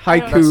 one? That's I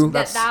don't know, haiku.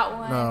 that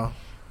one. No.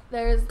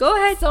 There's Go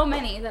ahead. so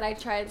many that I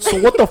tried. So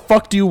what the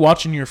fuck do you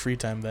watch in your free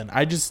time then?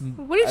 I just.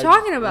 What are you I-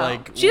 talking about?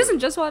 like, She doesn't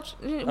just watch.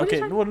 What are you Okay,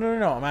 talking-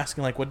 no. I'm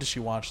asking like, what does she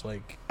watch?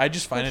 Like, I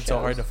just find What it so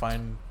hard shows? to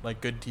find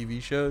like good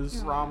TV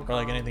shows or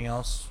like anything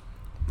else.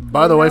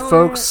 By the way, No,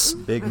 folks.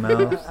 Big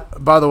mouth.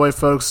 By the way,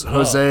 folks.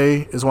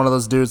 Jose is one of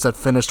those dudes that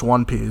finished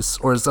One Piece,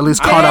 or is at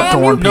least caught up to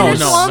Damn, One you No, Piece.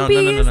 finished no, One no, no,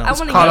 Piece? no, no. I It's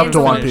wanna caught get up into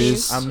to One One Piece.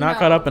 Piece. I'm not No.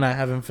 caught up and I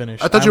haven't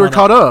finished. I thought I'm you were on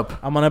caught up.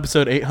 I'm on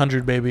episode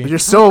 800, baby. You're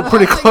still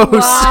pretty close to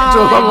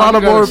a lot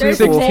of Wow. more There's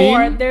people. 16?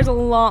 more. There's a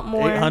lot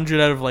more. 800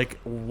 out of like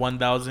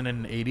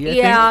 1,080. I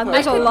Yeah, think.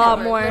 there's a I lot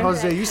could more. never.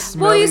 Jose, you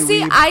smell Well, you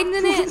see, I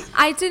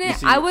didn't. You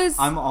see, I was.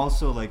 I'm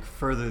also like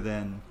further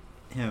than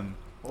him.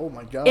 Oh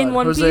my god. In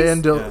One Jose Piece?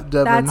 and Yeah.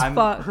 Devin. That's I'm-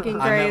 fucking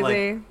I'm at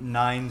crazy. like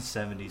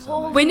 970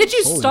 something. When did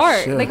you Holy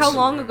start? shit. Like how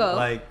long ago?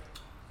 Like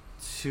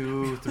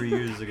 2-3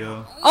 years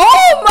ago.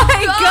 Oh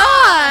my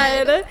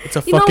god! It's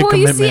a You know fucking what?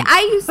 You see, commitment.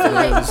 I used to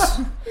like.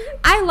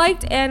 I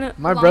liked Anna.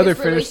 My brother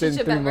Longest finished it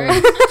in 3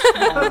 relationship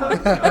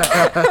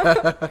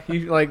months. He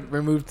like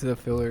removed the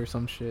filler or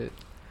some shit.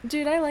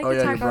 Dude, I like Oh,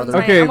 yeah, Attack your on brother.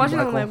 Titan. Okay, I'm watching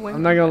it with my Michael. boyfriend.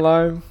 I'm not gonna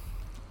lie.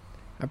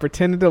 I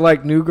pretended to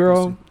like New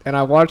Girl, and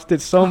I watched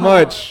it so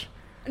much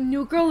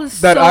New Girl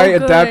is that so I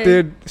good.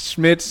 adapted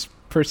Schmidt's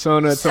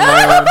persona to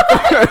my own.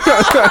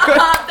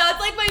 That's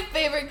like my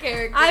favorite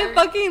character. I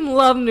fucking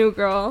love New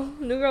Girl.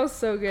 New Girl's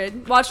so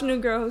good. Watch New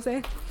Girl,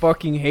 Jose.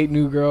 Fucking hate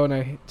New Girl,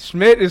 and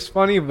Schmidt is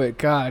funny, but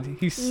God,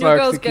 he sucks New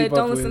Girl's to keep good. up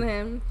Don't with. listen to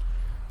him.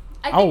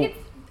 I Oh. think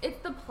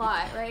it's the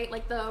plot, right?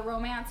 Like the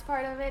romance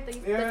part of it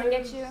that doesn't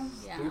get you.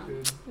 Yeah.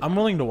 I'm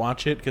willing to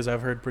watch it because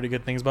I've heard pretty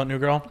good things about New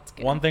Girl.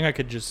 good. One thing I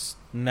could just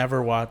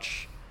never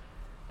watch,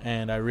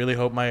 and I really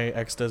hope my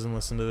ex doesn't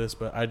listen to this,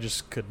 but I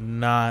just could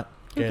not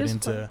get Who's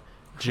into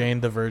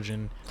Jane the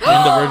Virgin.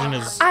 Jane the Virgin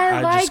is.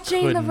 I like just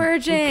Jane the couldn't.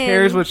 Virgin. Who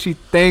cares what she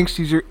thinks?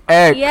 She's your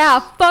ex. Yeah,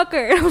 fuck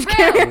her. I'm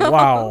kidding.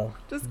 Wow.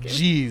 Just kidding.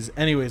 Jeez.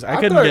 Anyways, I I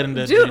couldn't thought- get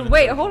into. Jane Dude, the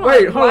wait, Virgin. hold on.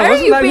 Wait, hold on, Why are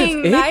wasn't you that his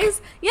being ick?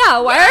 nice? Yeah,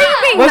 why are you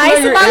being Wasn't nice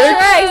that your about your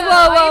ick? ex?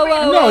 Whoa, whoa,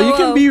 whoa. No, whoa, you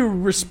can whoa. be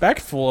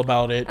respectful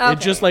about it. Okay.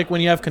 It's just like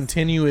when you have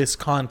continuous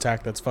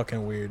contact, that's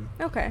fucking weird.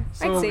 Okay, I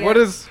So can see what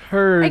it. is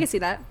her I can see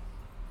that.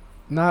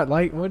 not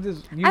like? What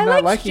is you I not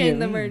like liking Jane it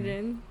the mean?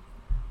 Virgin.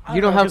 I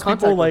You don't know, have 'cause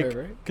contact people with like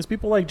her, right? because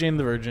people like Jane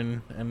the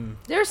Virgin, and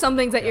There are some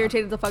things that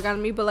irritated the fuck out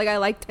of me, but like I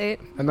liked it.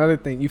 Another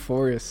thing,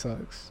 Euphoria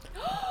sucks.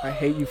 I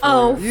hate Euphoria.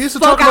 Oh, You used to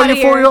fuck talk about outta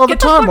Euphoria here. all the Get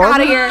time, the fuck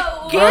out of Marvin. here.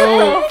 Bro,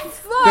 Get the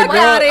fuck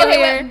girl- out of Okay,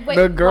 here. wait,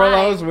 the girl I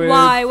why? was with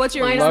Why? What's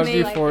your Why reason? loves doesn't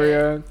he like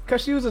Euphoria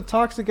because she was a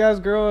toxic ass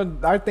girl,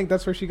 and I think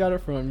that's where she got it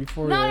from.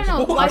 Euphoria.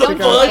 No. Why Toxic don't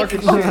you ass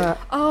like fucking-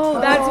 Oh,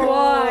 that's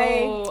why.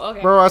 Oh,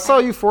 okay. Bro, I saw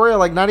Euphoria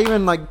like not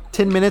even like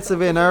 10 minutes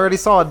of it, and I already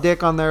saw a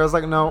dick on there. I was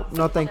like, no,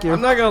 thank you.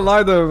 I'm not gonna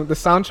lie though, the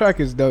soundtrack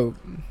is dope.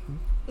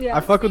 Yeah. I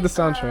fuck with the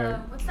Think,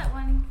 soundtrack. What's that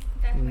one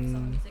guy who makes all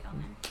the music on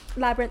there?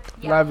 Labyrinth.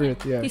 Yeah.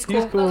 Labyrinth, yeah, He's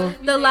he's cool. cool.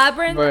 The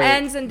Labyrinth But-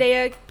 and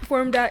Zendaya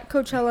performed at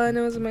Coachella, and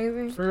it was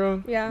amazing. For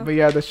real. Yeah. But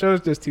yeah, the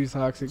show's just too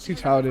toxic, too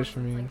childish for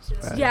me. It's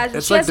bad. Yeah,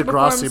 It's she like has to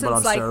perform Degrassi, but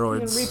on since, like,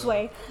 steroids.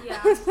 Replay. Yeah.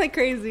 It's like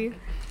crazy.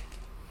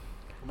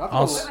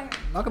 also,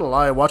 Not gonna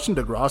lie, watching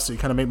Degrassi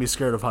kind of made me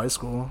scared of high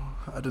school.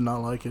 I did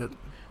not like it.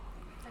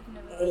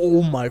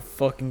 oh my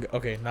fucking.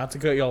 Okay, not to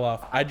cut y'all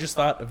off. I just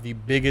thought of the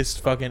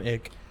biggest fucking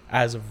ick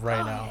as of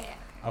right now.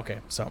 Okay,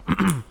 so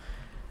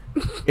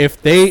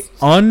if they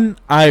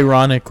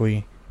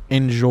unironically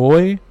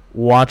enjoy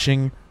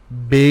watching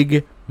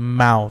Big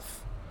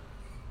Mouth,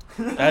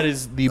 that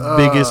is the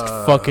biggest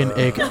fucking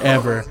ick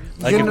ever.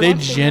 Like, if they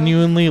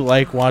genuinely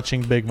like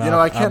watching Big Mouth, You know,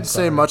 I I'm can't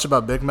say sorry. much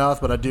about Big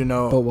Mouth, but I do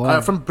know. But why?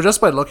 From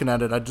just by looking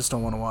at it, I just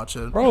don't want to watch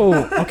it. Bro,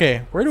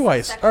 okay, where do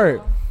I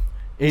start?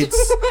 It's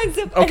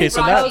okay,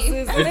 so that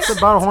It's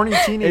about horny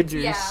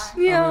teenagers. Yeah. I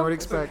mean, Yeah. what do you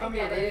expect? I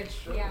get it.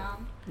 Yeah.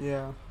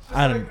 Yeah.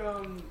 I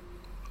don't.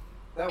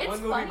 That It's one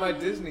movie by funny.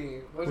 Disney.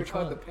 What is Which it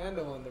called? one? The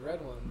panda one, the red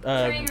one.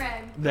 Turning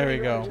red. There we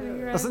go.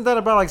 Isn't that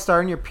about like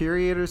starting your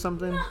period or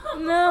something?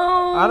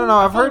 No. I don't know.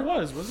 I've I thought heard. it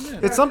was, wasn't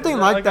it? It's something I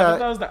like thought that.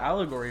 that was the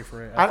allegory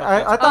for it. I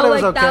that's- thought Oh, it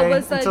was like, okay that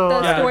was, like, until the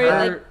yeah, story, her,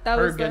 like, that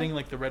her was the- getting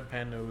like the red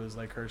panda was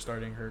like her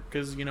starting her,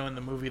 because you know in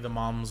the movie the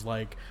mom's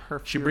like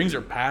her she brings her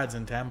period. pads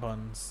and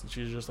tampons.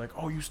 She's just like,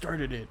 oh, you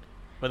started it,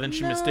 but then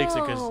she mistakes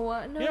it because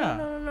No, yeah.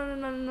 no.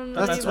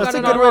 That's That's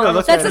a no, good no, way to no.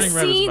 look That's at a it. Turning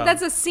Red was scene. about.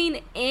 That's a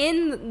scene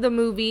in the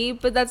movie,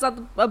 but that's not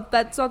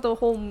the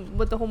whole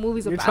what the whole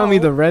movie's You're about. telling me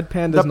the red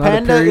panda's The not a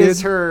panda period?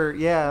 is her.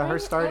 Yeah, her I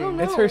starting. don't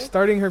It's know. her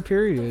starting her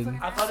period.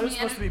 I thought it was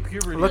supposed to be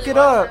puberty. Look it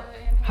up.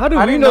 How do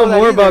I we didn't know know that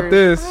more about either.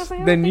 this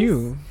I than don't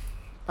you?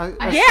 I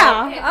Yeah,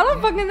 I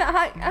don't fucking.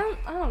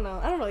 I don't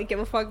know. I don't really give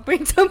a fuck.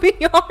 But to be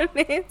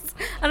honest,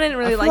 I didn't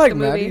really I feel like like the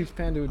movie. Maddie's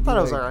panda would be thought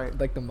it was like, alright.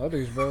 like the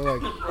mothers, bro.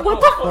 Like, What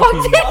the fuck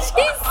did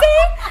she say?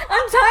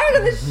 I'm tired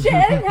of this shit.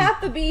 I didn't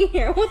have to be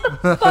here. What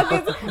the fuck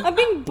is? I'm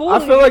being I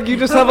bullied. feel like you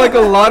just have like a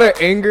lot of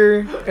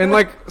anger and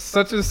like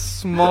such a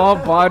small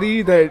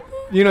body that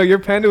you know your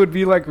panda would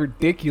be like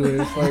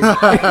ridiculous.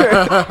 Like,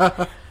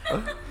 That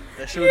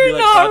shit would You're be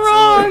like not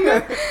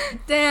Godzilla. wrong.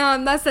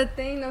 Damn, that's the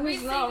thing. No,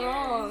 he's not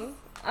wrong.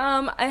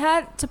 I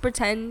had to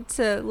pretend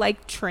to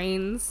like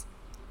trains.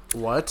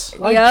 What?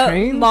 like Yep,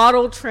 trains?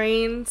 model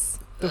trains.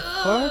 The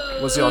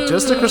fuck? Was he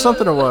autistic or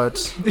something or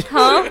what?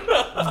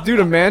 Huh? Dude,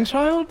 a man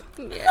child?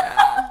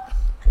 Yeah.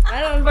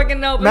 I don't fucking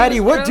know. but Maddie,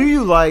 it's what true. do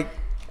you like?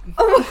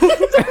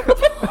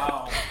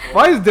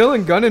 Why is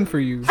Dylan gunning for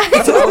you?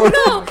 I don't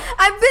know.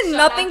 I've been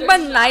nothing but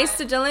nice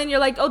to Dylan. You're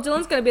like, oh,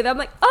 Dylan's gonna be there. I'm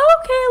like, oh,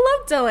 okay, I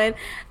love Dylan.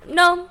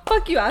 No,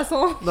 fuck you,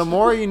 asshole. The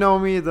more you know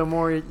me, the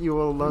more you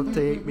will love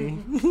to hate me.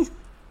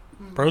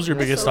 Bro's your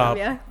biggest stop.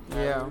 Yeah.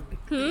 Yeah.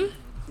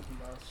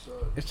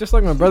 It's just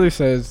like my brother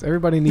says.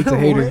 Everybody needs a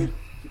hater.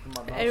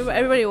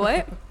 Everybody,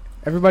 what?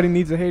 Everybody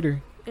needs a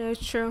hater. Yeah,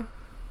 it's true.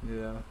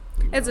 Yeah.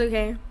 It's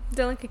okay.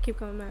 Dylan could keep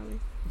coming at me.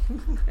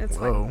 It's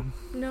Whoa. fine.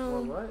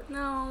 No,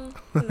 no,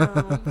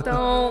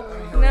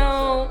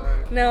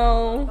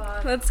 no.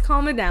 Let's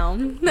calm it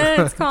down.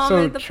 Let's calm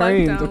So it the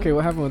trains. fuck down. Okay,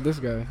 what happened with this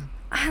guy?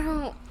 I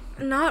don't.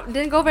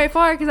 Didn't go very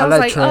far because I I was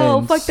like like, oh,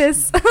 trains. fuck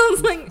this. I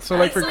was like, So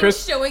like for It's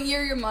Chris, showing you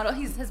your model.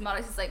 His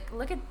model. He's like,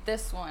 look at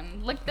this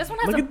one. Look, this one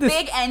has Look a at this.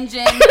 big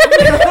engine.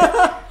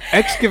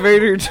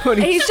 excavator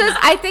 20. he's just,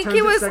 I think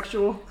he was,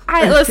 Transsexual.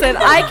 listen,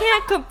 I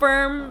can't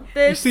confirm You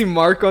this. see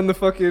Mark on the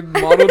fucking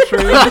model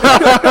train.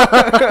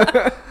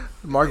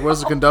 Mark was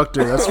the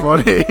conductor. That's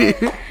funny.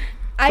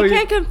 I So you-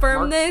 can't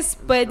confirm this,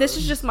 but this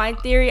is just my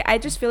theory. I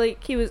just feel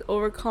like he was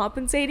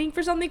overcompensating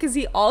for something because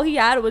all he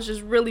had was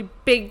just really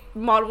big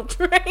model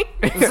train.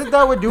 Isn't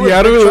that what do it? Yeah,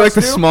 I don't big really like trucks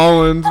the do? small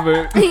ones,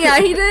 but Yeah,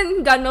 he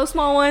didn't got no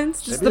small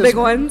ones, just Maybe the big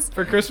it's- ones.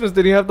 for Christmas,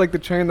 did he have like the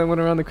train that went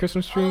around the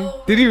Christmas tree?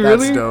 Did he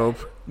That's really? dope.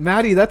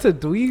 Maddie, that's a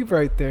dweeb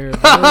right there.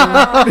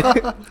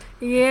 All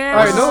Yeah.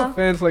 right, no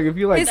offense. Like if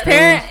you like His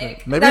trains,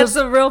 parent, Maybe that's his,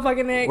 a real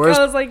fucking ick. where's-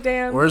 I was like,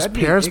 damn. were his That'd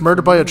be a parents dick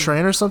murdered by a move.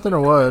 train or something or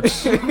what?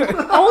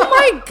 Oh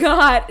my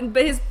god!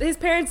 But his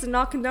parents did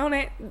not condone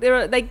it. They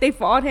were like they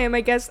fought him,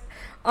 I guess,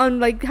 on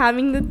like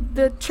having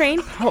the train.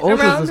 how old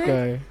around is this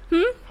it.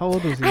 guy? How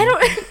old is he? I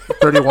don't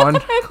 31.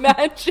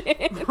 imagine.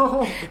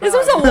 This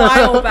was a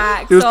while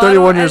back. He was so I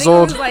don't- 31 I years think he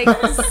old. was, like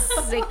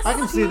 16. I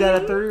can see that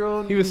at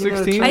 30-year-old. He was you know,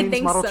 16? I trains,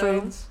 think model so.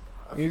 trains.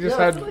 He just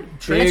Yeah, had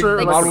Trains big are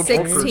like model an old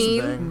 16. person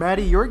trains. thing.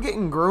 Maddie, you're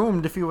getting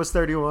groomed if he was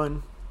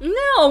 31.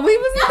 No, he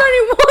wasn't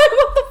 31.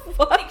 What the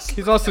fuck?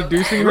 He's all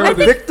seducing You're her a with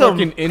his victim.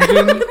 fucking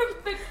engine.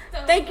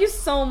 Thank you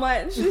so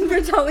much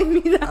for telling me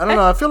that. I don't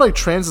know. I feel like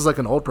trains is like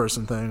an old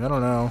person thing. I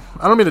don't know.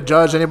 I don't mean to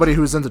judge anybody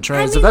who's into I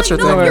trains. mean, If that's like,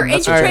 your no, thing, if you're then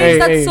that's into your trains, thing.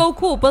 that's Hey. so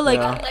cool. But like,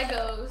 Yeah.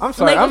 Legos. I'm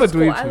sorry, I'm a Legos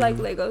cool. dweeb I too. like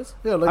Legos.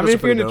 Yeah, Legos I are mean, if you're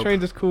pretty into dope.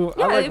 trains, it's cool.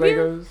 Yeah, I like if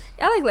you're- Legos.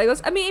 I like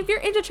Legos. I mean, if you're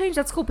into trains,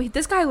 that's cool. But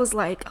this guy was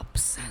like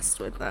obsessed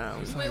with them.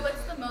 Wait,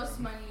 what's the most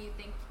money you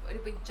think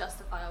would be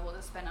justifiable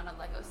to spend on a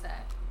Lego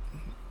set?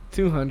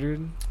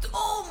 200.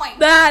 Oh my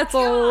That's a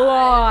God.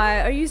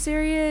 lot. Are you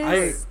serious? I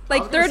was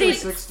like gonna 30,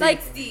 say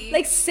 60.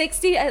 like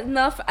 60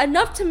 enough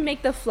to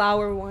make the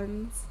flower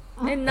ones.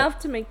 Enough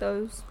to make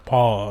those.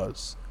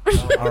 Pause.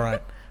 All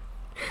right.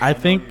 I What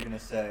you're think. gonna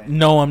say.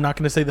 No, I'm not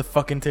gonna say the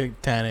fucking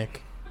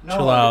Titanic. No.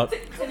 Chill out.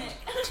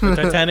 The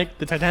Titanic.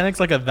 The Titanic's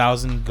like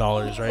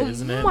 $1,000, right?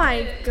 Isn't Oh it?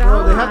 my god.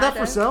 Bro, they have that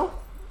for sale?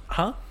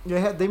 Huh?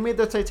 They made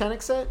the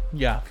Titanic set?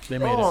 Yeah, they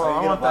made Oh, it. Are I you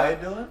gonna want buy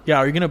that. it, Dylan? Yeah,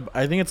 are you gonna?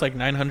 I think it's like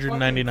I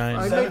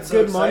 $999. make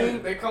good money.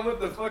 They come with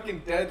the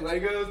fucking dead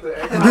Legos.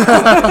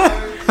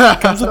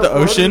 Comes with the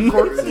ocean.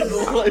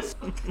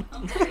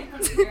 I'm sorry, I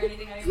don't hear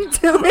anything out of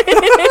your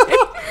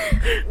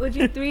mouth. Would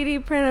you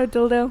 3D print a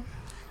dildo?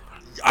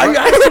 I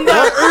asked him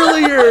that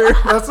earlier.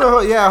 That's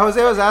what, yeah,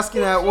 Jose was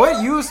asking that.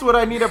 What use would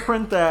I need to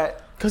print that?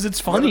 Cause it's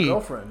You have a funny.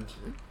 girlfriend.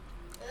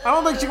 I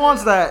don't think she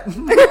wants that.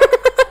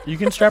 You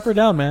can strap her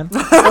down, man.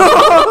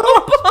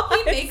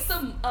 We make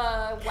some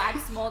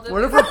wax molded.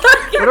 Whatever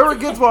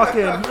kids walk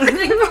in. Like for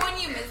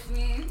when you miss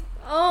me.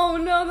 Oh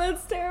no,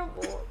 that's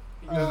terrible.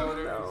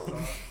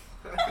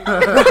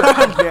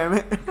 Damn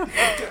it.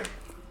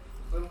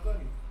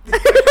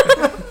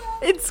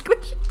 It's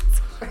squishy.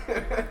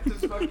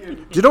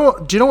 Do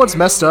you know what's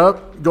messed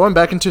up? Going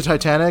back into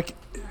Titanic,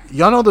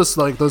 y'all know those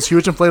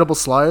huge inflatable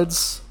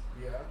slides?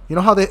 You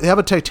know how they have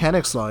a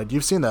Titanic slide?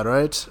 You've seen that,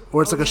 right?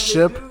 Where it's like a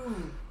ship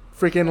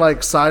freaking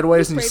like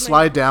sideways and you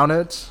slide down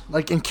it.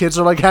 Like and kids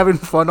are like having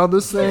fun on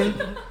this thing.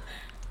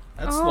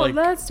 That's Oh, like.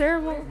 that's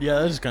terrible. Yeah,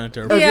 that is kind of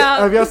terrible. Yeah.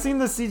 Have y'all seen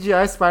the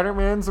CGI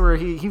Spider-Mans where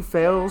he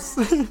fails?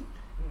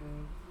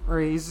 Or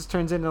he just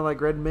turns into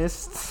like red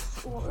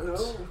mist? Oh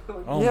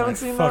You my haven't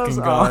seen fucking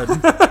those? god.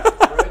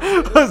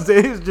 Jose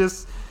is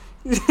just,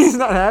 he's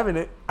not having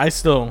it. I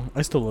still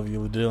love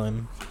you,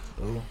 Dillon.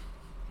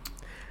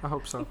 I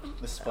hope so.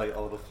 Despite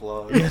all the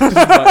flaws.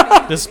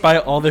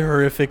 Despite all the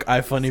horrific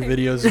iFunny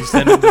videos you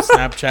send in the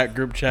Snapchat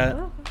group chat,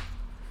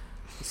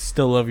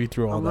 still love you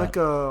through all I'm that. like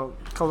a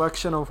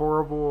collection of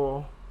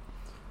horrible,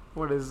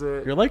 what is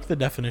it? You're like the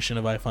definition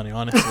of iFunny,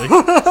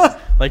 honestly.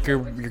 Like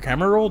your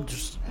camera roll,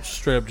 just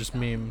straight up just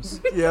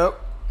memes. Yep.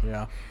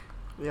 Yeah.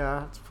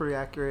 Yeah, it's pretty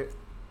accurate.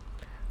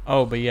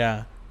 Oh, but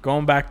yeah,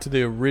 going back to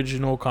the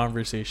original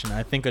conversation,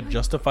 I think a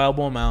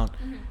justifiable amount.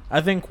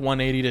 I think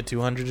 180 to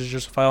 200 is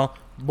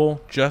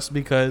justifiable, just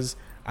because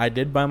I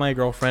did buy my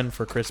girlfriend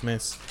for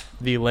Christmas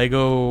the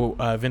Lego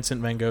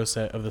Vincent Van Gogh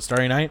set of the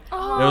Starry Night. It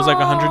was like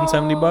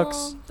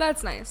 $170.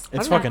 That's nice.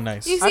 It's I fucking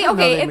nice. You I see, didn't know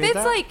okay, they if made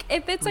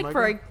it's that. like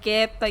for a Lego?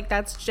 gift, like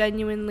that's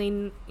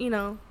genuinely,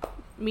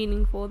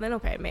 meaningful, then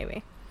okay,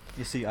 maybe.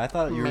 You see, I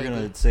thought you were Maybe.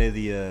 gonna say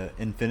the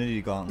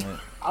Infinity Gauntlet.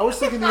 I was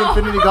thinking the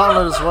Infinity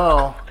Gauntlet as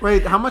well.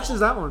 Wait, how much is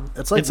that one?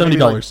 It's like It's maybe,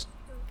 $70.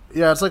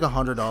 Yeah, it's like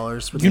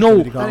 $100. You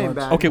know- That ain't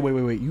bad. Okay,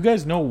 wait. You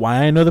guys know why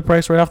I know the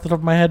price right off the top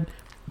of my head?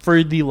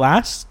 For the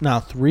last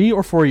 3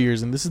 or 4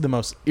 years, and this is the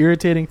most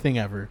irritating thing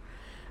ever.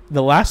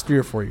 The last 3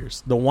 or 4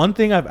 years, the one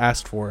thing I've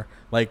asked for,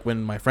 like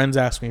when my friends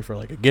ask me for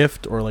like a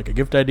gift or like a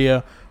gift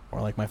idea, or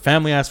like my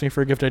family asks me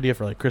for a gift idea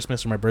for like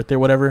Christmas or my birthday or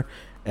whatever,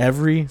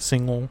 every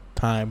single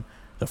time,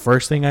 the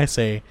first thing I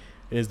say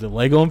is the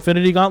Lego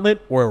Infinity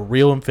Gauntlet or a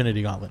real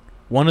Infinity Gauntlet.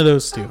 One of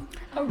those two.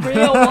 A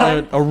real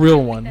one. A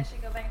real one. That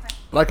should go back in time.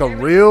 Like a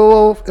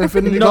real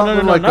Infinity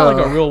Gauntlet? Not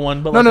like a real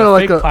one, but like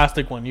a fake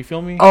plastic one. You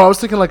feel me? Oh, I was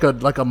thinking like a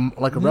replica.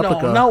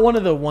 No, not one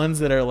of the ones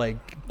that are like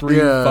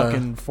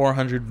fucking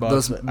 $400.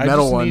 Those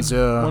metal ones,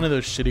 yeah. One of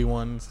those shitty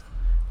ones.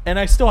 And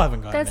I still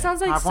haven't gotten it. That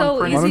sounds like Have so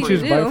one easy Why don't you to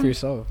just buy it for do.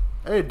 yourself?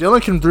 Hey, Dillon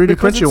can 3D Because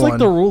print it's you like one.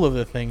 the rule of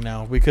the thing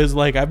now. Because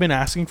like I've been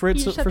asking for it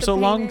You just have for to so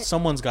paint long, it.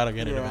 someone's got to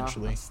get it Yeah,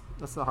 eventually.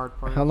 That's the hard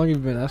part. How long have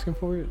you been asking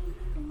for it?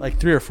 Like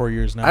 3 or 4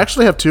 years now. I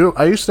actually have 2.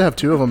 I used to have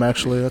 2 of them,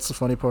 actually. That's the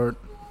funny part.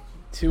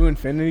 2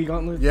 Infinity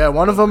Gauntlets? Yeah,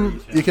 one of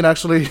them you can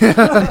actually...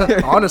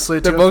 honestly,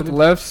 They're 2 both Infinity-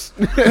 lefts.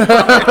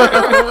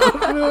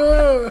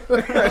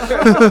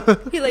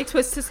 He like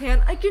twists his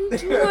hand. I can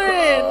do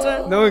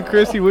it. Knowing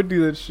Chris, he would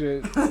do that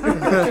shit.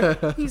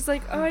 He's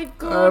like, I I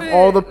got have it.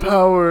 all the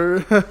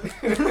power.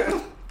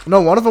 No,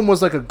 one of them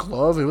was like a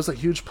glove. It was a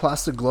huge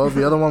plastic glove.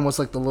 The other one was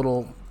like the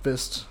little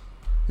fist.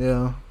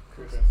 Yeah.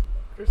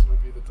 Chris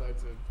would be the type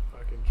to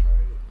fucking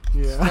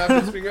try it. Yeah.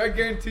 Snap his finger. I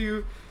guarantee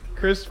you,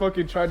 Chris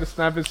fucking tried to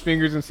snap his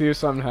fingers and see if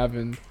something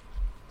happened.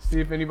 See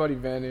if anybody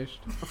vanished.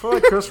 I feel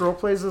like Chris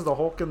roleplays as the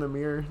Hulk in the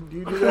mirror. Do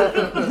you do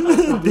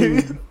that?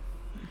 Dude.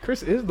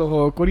 Chris is the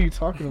Hulk. What are you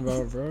talking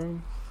about, bro?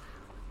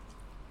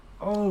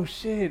 Oh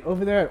shit!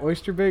 Over there at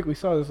Oyster Bake, we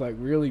saw this like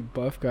really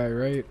buff guy,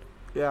 right?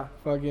 Yeah.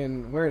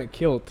 Fucking wearing a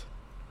kilt.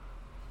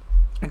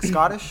 Like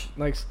Scottish?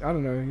 Like I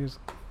don't know, he was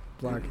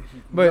black.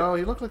 But no,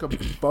 he looked like a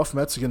buff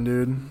Mexican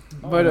dude.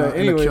 but in a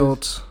anyways,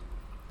 kilt.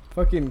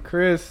 fucking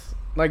Chris,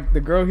 like the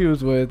girl he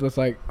was with was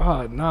like,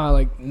 oh nah,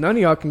 like none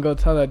of y'all can go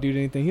tell that dude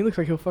anything. He looks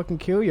like he'll fucking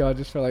kill y'all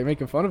just for like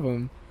making fun of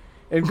him.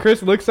 And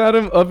Chris looks at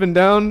him up and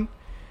down,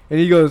 and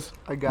he goes,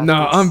 I got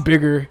 "Nah, this. I'm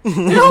bigger." He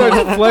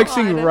starts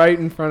flexing right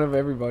in front of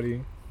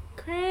everybody.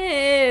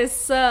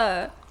 Chris,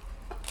 That's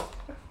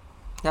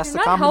you're to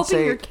not helping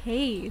your compensate.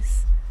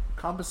 case.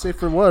 Compensate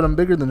for what? I'm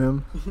bigger than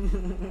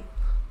him.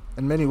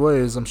 In many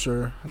ways, I'm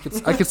sure.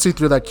 I could see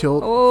through that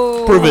kilt.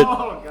 Oh, Prove it.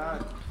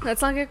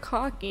 Let's not get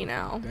cocky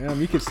now. Damn,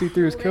 you could see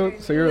through his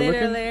coat, so you're looking.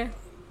 Literally.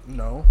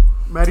 No.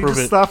 Maddie Prove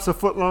just it. stops a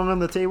foot long on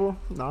the table.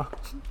 Nah.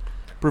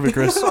 Prove it,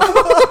 Chris.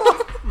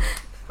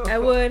 I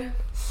would.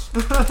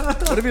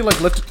 What if he like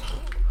lifted?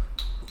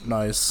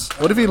 Nice.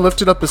 What if he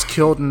lifted up his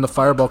kilt and the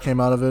fireball came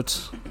out of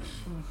it?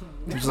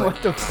 He's like,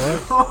 What the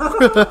fuck?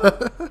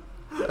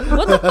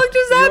 What the fuck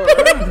just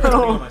happened?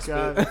 Oh,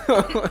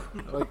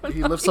 God. like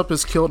he lifts up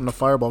his kilt and the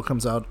fireball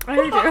comes out. I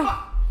heard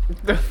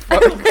you.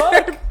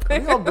 What are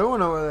y'all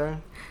doing over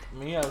there?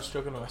 Me, I was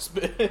stroking my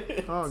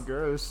spit. Oh,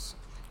 gross.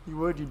 You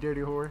would, you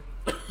dirty whore.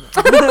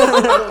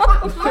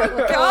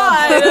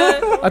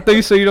 God. I thought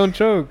you said you don't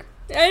choke.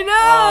 I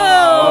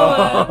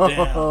know. Oh,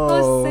 damn.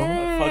 Oh.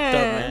 sad. Fucked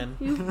up, man.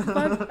 You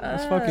fucked up.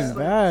 That's fucking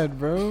bad,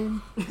 bro.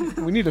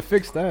 We need to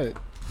fix that.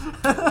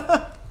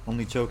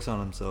 Only chokes on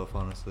himself,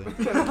 honestly.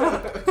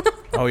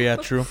 Oh yeah,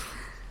 true.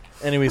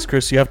 Anyways,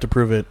 Chris, you have to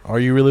prove it. Are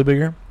you really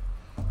bigger?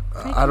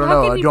 I don't How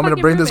know. can Do you you want me to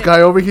fucking bring prove this it?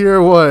 guy over here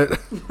or what?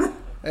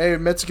 Hey,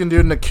 Mexican dude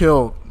in the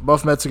kilt.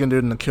 Buff Mexican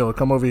dude in the kilt.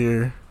 Come over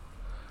here.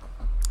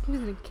 He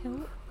was gonna kill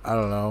it. I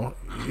don't know.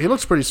 He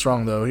looks pretty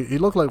strong though. He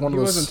looked like one He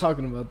of those. wasn't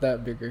talking about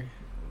that bigger.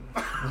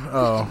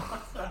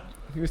 Oh,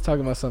 He was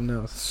talking about something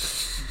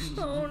else.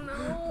 Oh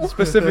no.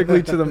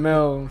 Specifically to the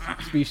male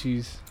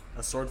species.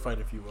 A sword fight,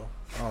 if you will.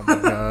 oh my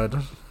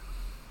god.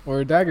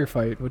 Or a dagger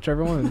fight,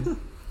 whichever one.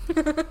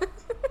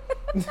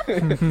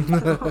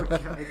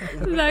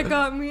 That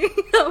got me.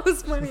 That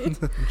was funny.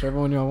 Whichever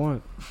one y'all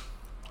want.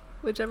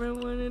 Whichever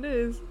one it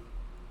is.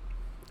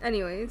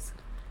 Anyways.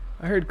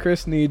 I heard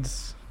Chris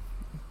needs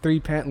 3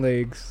 pant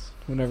legs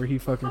whenever he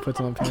fucking puts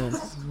on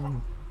pants.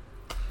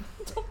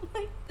 Don't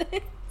like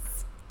this.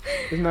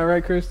 Isn't that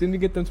right, Chris? Didn't you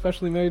get them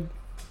specially made?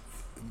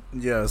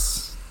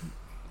 Yes.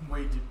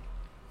 Wait,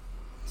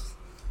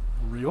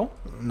 real?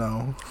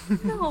 No.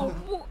 No.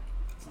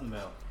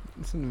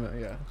 It's in the,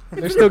 yeah.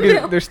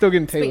 They're still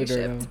getting tailored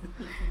right now. Spaceship.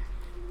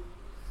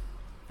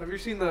 Have you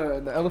seen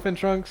the elephant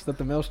trunks that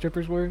the male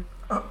strippers wear?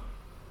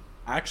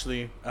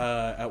 Actually,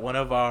 at one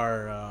of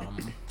our,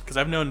 because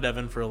I've known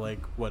Devin for like,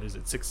 what is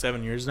it,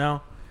 6-7 years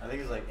now? I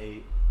think it's like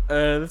 8.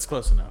 That's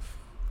close enough.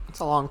 It's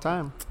a long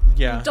time.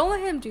 Yeah. Don't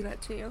let him do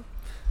that to you.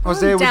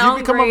 Jose, would you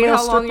become a Downgrade male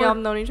how long y'all stripper? have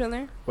known each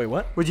other? Wait,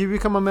 what? Would you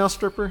become a male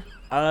stripper?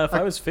 If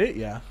I was fit,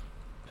 yeah.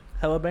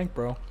 Hella bank,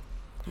 bro.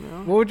 Yeah.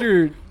 What would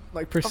your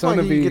like I feel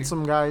persona like you be? get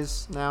some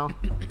guys now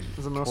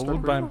as a male What would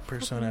stripper. my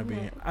persona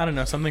be? I don't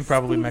know. Something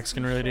probably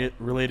Mexican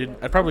related.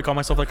 I'd probably call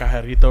myself like a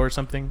jarrito or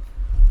something.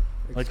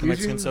 Like the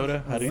Excuse Mexican you?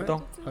 soda.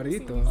 Jarrito.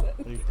 Jarrito.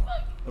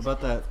 What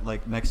about that,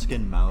 like,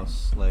 Mexican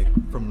mouse, like,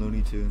 from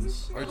Looney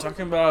Tunes? Are you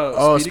talking about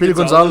Oh, Speedy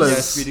Gonzalez. Yeah,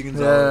 Speedy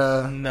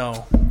Gonzalez. Yeah.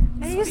 No.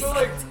 I used,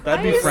 That'd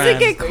I be used to Fran.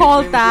 get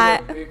called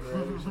that.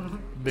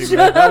 Big Shut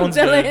Red. That up, one's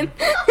Dylan. good.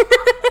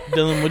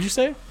 Dylan, what'd you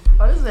say?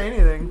 I didn't say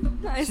anything.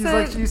 I She's said,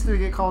 like, she used to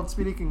get called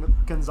Speedy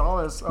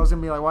Gonzalez. I was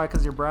gonna be like, why?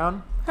 Because you're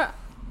brown?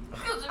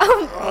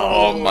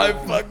 Oh my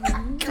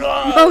fucking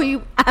god. oh,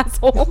 you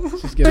asshole.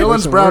 Just get Dylan's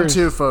worse and brown worse.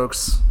 too,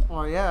 folks.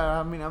 Well, yeah.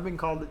 I mean, I've been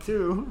called it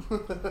too.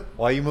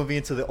 Why are you moving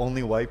into the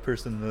only white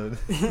person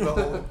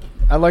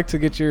I'd like to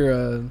get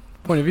your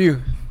point of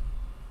view.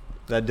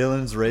 that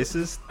Dylan's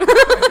racist?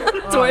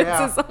 towards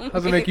yeah. his own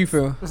How's it make you face.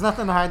 feel? There's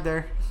nothing to hide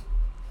there.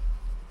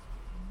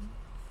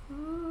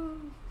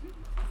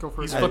 Go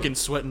for He's it. fucking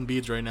sweating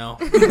beads right now.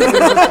 Well,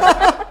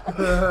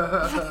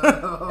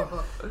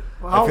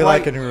 I how feel like I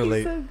white- can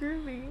relate. So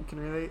groovy. Can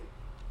relate.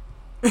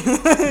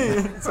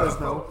 It says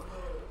no.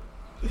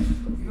 You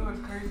know what's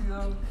crazy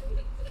though?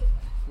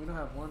 We don't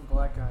have one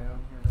black guy on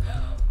here right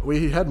now.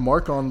 We had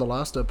Mark on the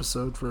last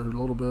episode for a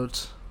little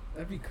bit.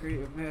 That'd be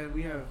great, man.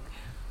 We have.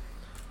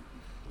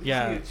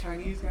 Yeah. A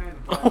Chinese guy and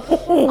a black guy.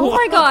 Oh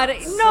my god.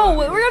 No,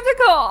 we're going to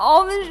go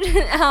all this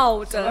shit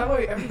out. So that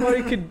way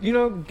everybody could, get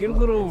a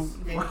little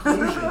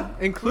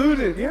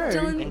included. Yeah. Dylan,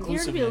 you're going to be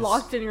Inclusiveness.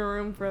 locked in your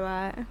room for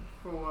that.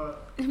 For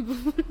what?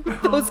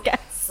 Those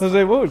guests.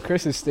 Jose, what would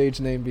Chris's stage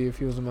name be if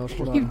he was a mouse?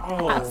 Hold on.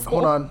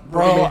 Hold on.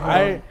 Bro,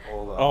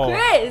 Hold on.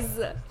 Chris!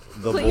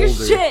 The Put your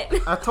boulder.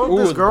 shit. I told Ooh,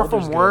 this the girl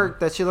boulder's from good. work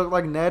that she looked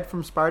like Ned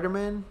from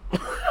Spider-Man.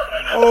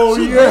 Oh,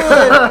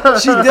 yeah.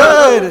 She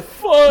did.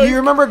 You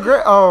remember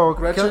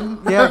Gretchen?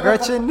 Yeah,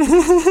 Gretchen.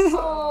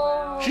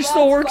 She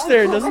still works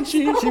there, doesn't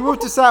she? She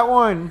moved to Sat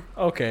 1.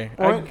 Okay.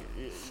 What?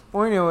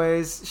 Well,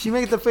 anyways, she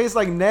made the face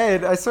like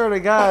Ned. I swear to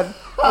God.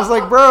 I was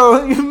like,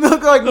 bro, you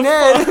look like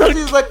Ned.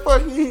 She's like,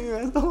 fuck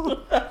you.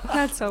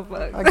 That's so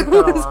fucked. I get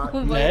that a lot.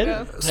 Oh my Ned?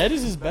 God. Ned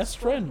is his best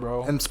friend,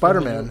 bro. And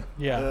Spider-Man.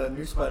 Yeah. The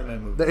new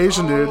Spider-Man movie. The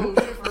Asian dude.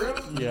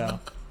 Yeah.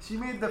 She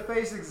made the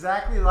face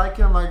exactly like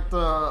him, like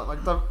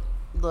the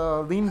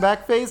lean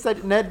back face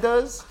that Ned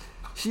does.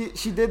 She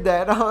did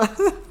that.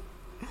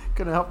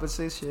 Couldn't help but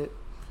say shit.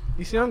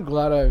 You see, I'm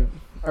glad I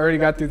already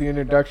got through the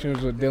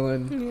introductions with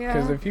Dylan. Yeah.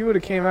 Because if he would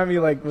have came at me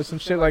like with some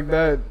shit like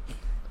that,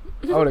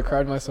 I would have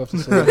cried myself to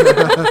sleep.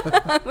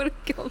 I would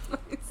have killed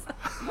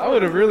myself. I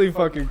would have really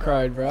fucking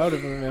cried, bro. I would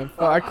have been, man.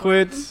 I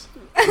quit.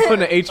 I'm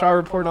putting an HR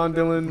report on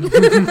Dylan.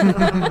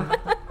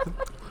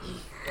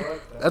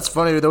 That's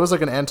funny. There was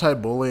like an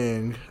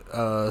anti-bullying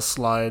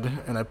slide,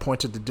 and I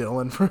pointed to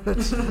Dylan for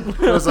it.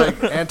 It was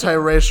like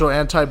anti-racial,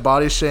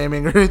 anti-body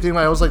shaming, or anything.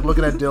 I was like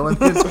looking at Dylan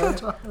the entire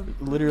time.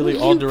 Literally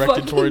all directed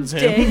Fucking towards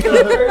him. dick.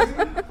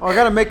 Oh, I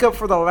gotta make up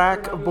for the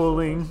lack of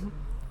bullying.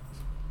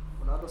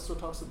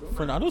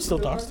 Fernando still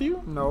talks to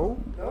you?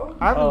 No.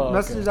 I haven't Oh, okay.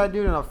 messaged that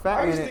dude in a fat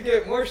I used to minute.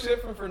 get more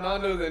shit from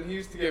Fernando than he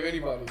used to give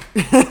anybody.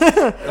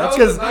 That's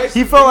because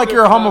he felt like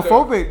you're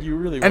homophobic. You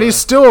really were. And he's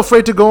still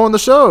afraid to go on the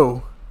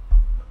show.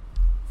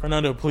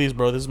 Fernando, please,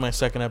 bro. This is my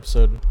second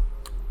episode.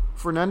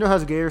 Fernando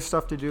has gayer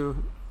stuff to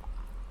do.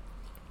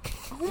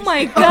 Oh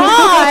my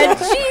God.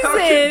 How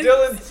can Jesus.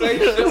 Dylan say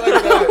shit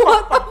like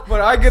that?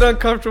 But I get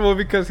uncomfortable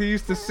because he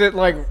used to sit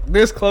like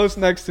this close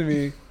next to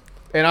me,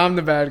 and I'm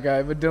the bad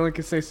guy. But Dylan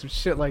can say some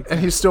shit like that.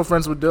 And he's still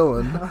friends with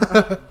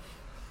Dylan.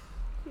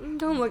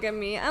 Don't look at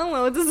me. I don't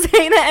know what to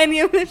say to any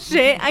of this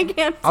shit. I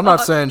can't I'm not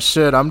talk. saying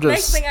shit. I'm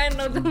Next just thing I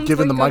know, Dylan's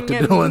giving the like mic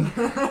to coming at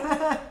me.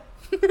 Dylan.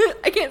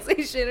 I can't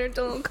say shit or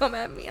Dylan come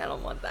at me. I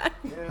don't want that.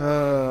 You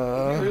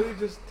Uh, really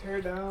just tear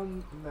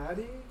down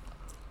Maddie?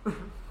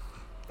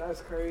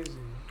 That's crazy.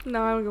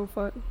 No, I don't give a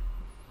fuck.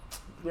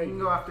 You can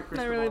go after Chris.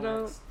 I really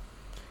don't.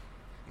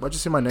 why'd you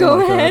say my name Go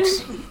like ahead.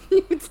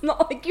 that? It's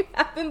not like you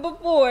happened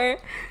before.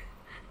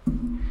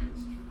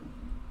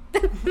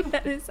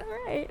 That is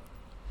alright.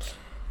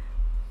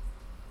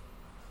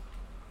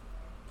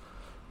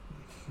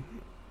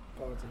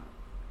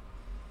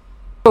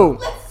 Oh,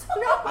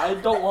 I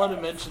don't want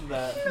to mention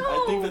that.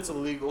 I think that's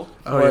illegal.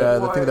 oh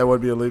yeah, I think that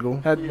would be illegal.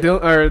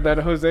 That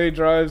Jose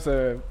drives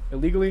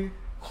illegally.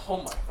 Oh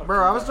my fucking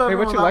Bro, I was driving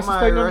what's your without license my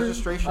plate number?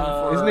 registration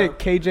for. Isn't it I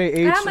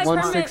have my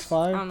permit. KJH165?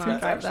 Oh, no, I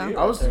drive though.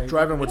 I was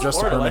driving with just a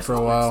Florida permit for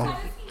a while.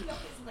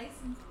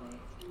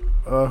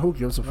 Who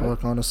gives a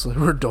fuck, honestly?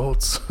 We're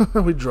adults.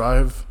 We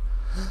drive.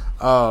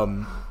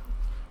 Nah,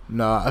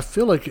 I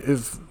feel like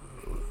if...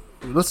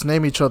 Let's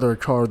name each other a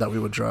car that we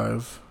would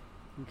drive.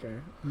 Okay.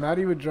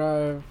 Maddie would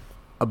drive.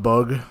 A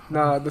Bug.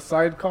 Nah, the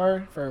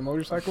sidecar for a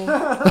motorcycle.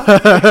 That's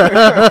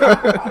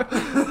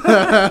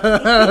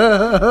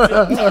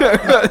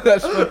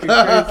fucking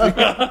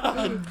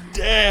crazy.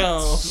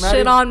 Damn.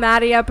 Shit on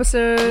Maddie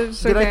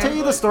episodes. Did I tell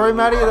you the story,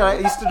 Maddie, that I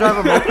used to drive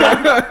a moped?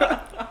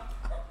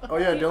 Oh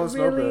yeah, Dylan's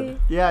Really?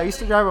 Yeah, I used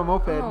to drive a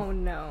moped. Oh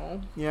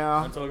no.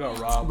 Yeah. Until I got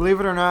robbed. Believe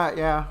it or not,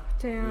 yeah.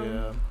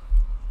 Damn.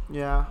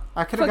 Yeah.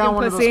 I could have Fucking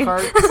got one pussy. of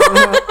those carts.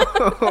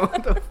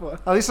 What the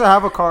fuck? At least I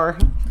have a car.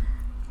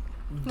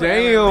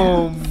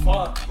 Damn.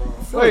 Fuck,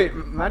 bro. Wait,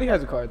 Maddie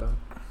has a car though.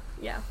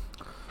 Yeah.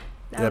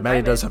 Yeah,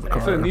 Maddie does have a It's a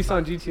car.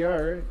 Nissan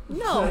GTR, right?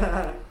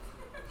 No.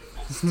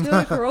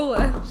 Toyota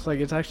Corolla. It's like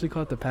it's actually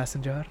called the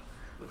Passenger.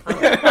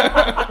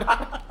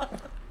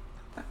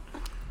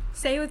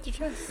 Say it with your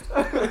chest.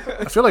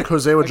 I feel like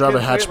Jose would drive a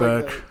can't say it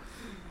like hatchback.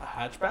 A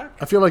hatchback?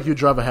 I feel like you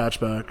drive a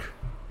hatchback.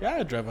 Yeah,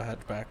 I drive a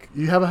hatchback.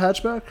 You have a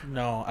hatchback?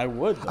 No, I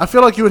would. I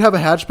feel like you would have a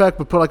hatchback,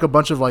 but put like a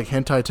bunch of like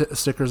hentai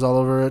stickers all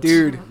over it.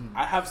 Dude,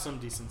 I have some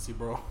decency,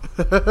 bro.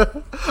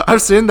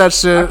 I've seen that I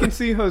shit. can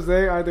see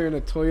Jose either in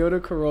a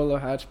Toyota Corolla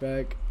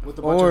hatchback With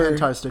a bunch or of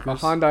hentai a stickers.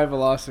 Hyundai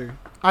Veloster.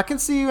 I can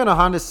see you in a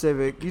Honda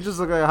Civic. You just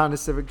look like a Honda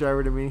Civic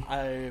driver to me. I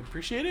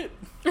appreciate it.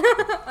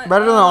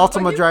 Better than an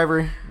Altima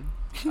driver.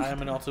 I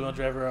am an Ultima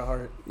driver at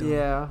heart.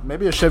 Yeah.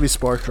 Maybe a Chevy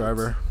Spark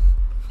driver.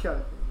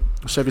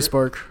 A Chevy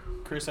Spark.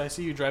 Chris, I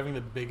see you driving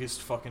the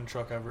biggest fucking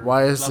truck ever.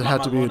 Why does La it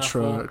have to be a Mamona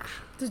truck?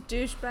 The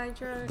douchebag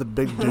truck. The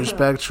big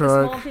douchebag The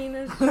small truck.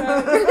 penis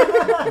truck.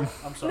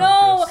 I'm sorry,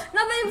 No, Chris.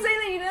 not that I'm saying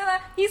that. You know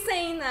that. He's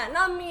saying that,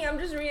 not me. I'm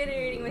just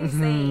reiterating what he's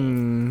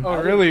saying. Hmm.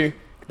 Oh, really?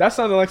 That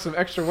sounded like some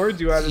extra words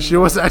you added. She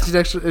wasn't actually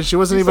extra. She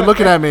wasn't She even said-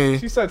 looking at me.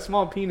 She said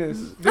small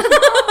penis.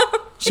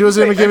 She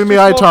wasn't even say giving me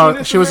extra eye small talk.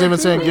 penis She in wasn't there even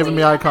too? saying giving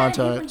me eye When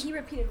contact. he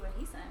repeated what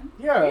he said.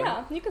 Yeah.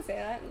 Yeah, you can say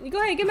that. You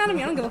go ahead, get mad at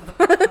me. I don't give a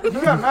fuck. You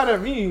got mad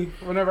at me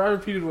whenever I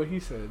repeated what he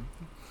said.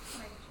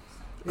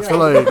 I feel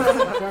like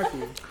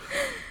Exactly.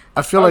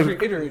 I feel I was like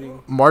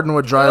reiterating. Martin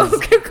would drive.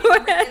 Okay, go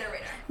ahead.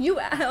 You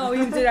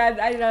did.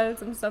 I did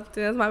some stuff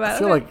too. That's my bad. I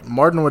feel Okay. like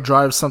Martin would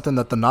drive something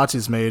that the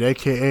Nazis made,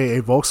 aka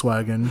a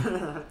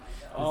Volkswagen.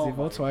 Oh, the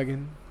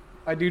Volkswagen.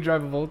 I do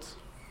drive a Volts.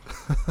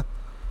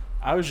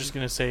 I was just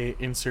gonna say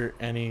insert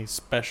any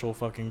special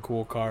fucking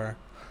cool car,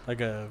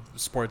 like a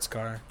sports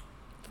car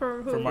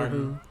For who? for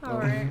Martin.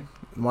 Alright.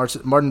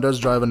 Martin does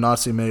drive a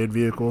Nazi-made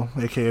vehicle,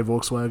 aka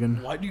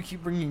Volkswagen, Why do you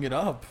keep bringing it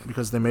up?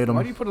 because they made them.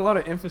 Why do you put a lot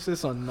of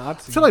emphasis on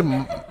Nazi?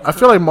 I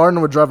feel like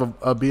Martin would drive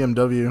a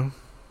BMW.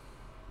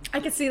 I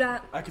can see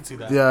that. I can see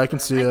that. Yeah, I can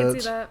see I it. can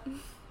see that.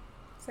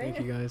 Say Thank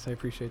it. you guys. I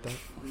appreciate that.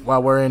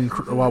 While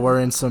we're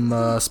in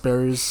some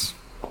Sperry's.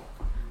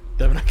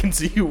 Devin, I can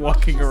see you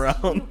walking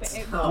around.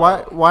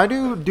 Why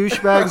do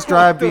douchebags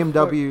drive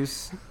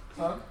BMWs?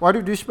 Why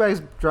do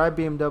douchebags drive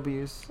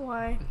BMWs?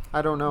 Why?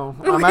 I don't know.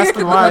 I'm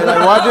asking why.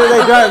 Like, why do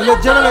they drive?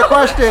 Legitimate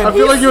question. I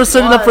feel like you were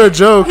setting up for a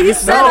joke. He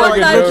said No, it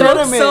like, that joke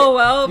legitimate. so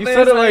well, You but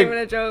said it's it not like- even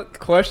a joke.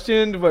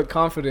 Questioned but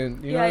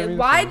confident. You know Yeah, what I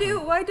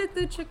mean? why did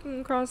the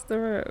chicken cross the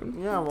road?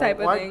 Yeah, well, type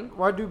of why, thing.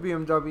 why do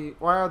BMW?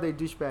 Why are they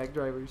douchebag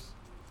drivers?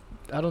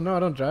 I don't know. I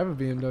don't drive a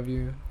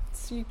BMW.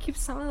 So you keep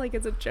sounding like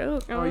it's a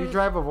joke. Oh, you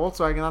drive a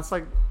Volkswagen. That's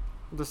like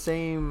the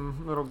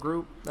same little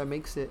group that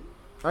makes it,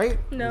 right?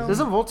 No.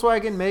 Doesn't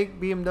Volkswagen make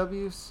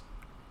BMWs?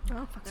 I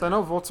don't fucking So I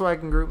know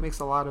Volkswagen Group makes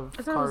a lot of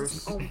I thought it was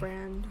cars. an old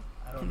brand.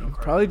 I don't know.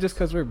 car Probably names. just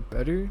because we're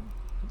better.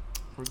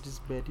 We're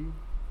just better.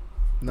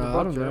 No, We're I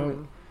both don't know.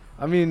 German.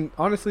 I mean,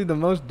 honestly, the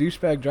most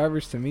douchebag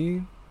drivers to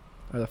me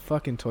are the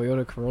fucking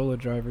Toyota Corolla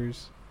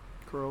drivers.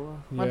 Corolla.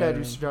 My dad Yeah.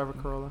 used to drive a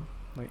Corolla.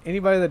 Like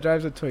anybody that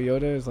drives a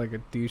Toyota is like a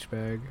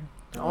douchebag.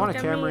 I want a Look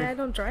at me, Camry. I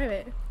don't drive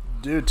it.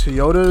 Dude,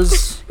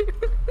 Toyotas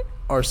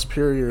are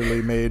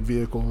superiorly made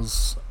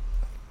vehicles.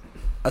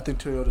 I think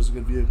Toyotas are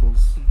good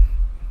vehicles.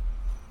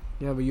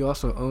 Yeah, but you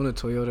also own a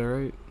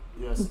Toyota, right?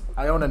 Yes.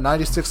 I own a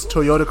 96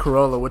 Toyota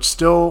Corolla, which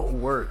still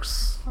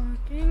works.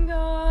 Fucking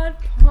God,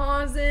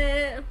 pause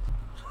it.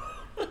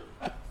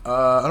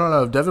 I don't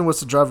know. If Devin was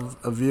to drive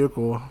a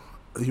vehicle,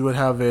 he would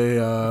have I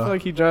feel a.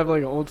 like he drive like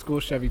an old school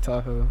Chevy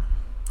Tahoe.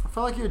 I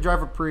feel like you would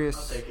drive a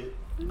Prius. it.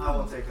 I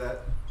will take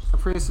that. A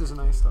Prius is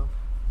nice though.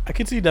 I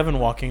could see Devin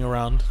walking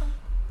around.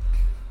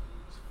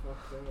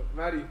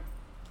 Maddie,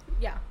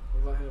 Yeah.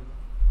 what about him?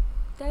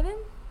 Devin?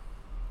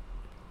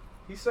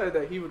 He said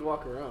that he would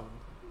walk around.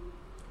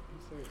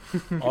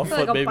 All I feel foot,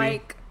 like a baby.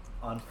 bike.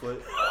 On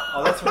foot.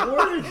 Oh, that's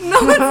horrid. No,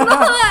 it's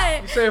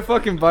not. You say a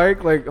fucking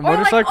bike, like a Or like,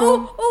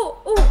 motorcycle?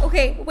 oh,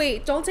 okay,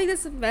 wait, don't take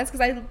this offense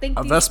because I think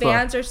A these Vespa.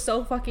 vans are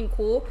so fucking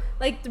cool.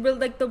 Like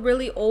the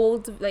really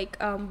old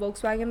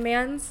Volkswagen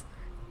vans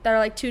that are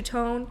like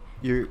two-tone.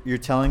 You're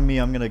telling me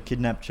I'm gonna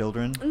kidnap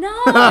children No,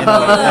 in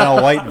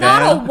a white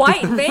not a van?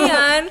 white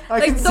van. I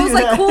Like can see those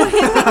like that. cool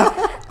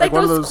hippie, like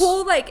one of those those-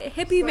 cool like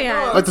hippie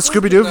vans. Like the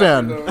Scooby-Doo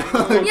van. Yeah,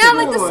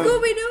 like the cool.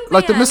 Scooby Doo.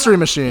 Like the Mystery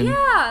Machine.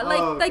 Yeah, like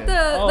Oh, like okay.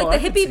 the Oh, like I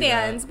the can see hippie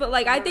that. vans. But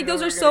like I think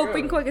those are so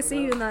freaking cool. I can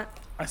see you in that.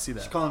 I see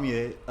She's that. calling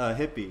me a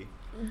hippie.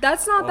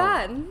 That's not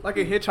bad. Like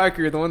a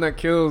hitchhiker, the one that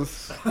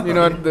kills, you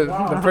know,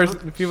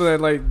 the people that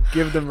like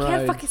give them Can't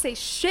rides. fucking say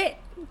shit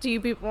to you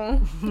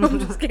people. I'm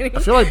just kidding. I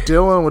feel like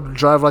Dillon would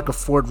drive like a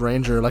Ford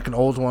Ranger, like an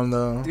old one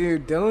though.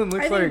 Dude, Dillon I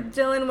looks think like.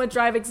 Dylan would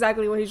drive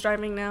exactly what he's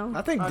driving now.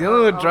 I think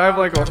Dillon would drive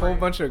like a whole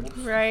bunch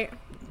of Right?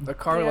 a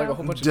car, Yeah. like a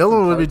whole bunch of.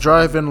 Dillon would be different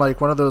parts. driving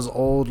like one of those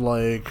old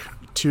like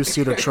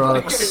two-seater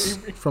trucks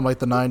from like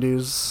the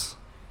 90s.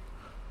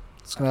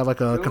 It's gonna have like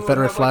a Dillon would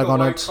Confederate have, like, flag a on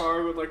white it.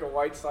 Car with like a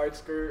white side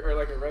skirt or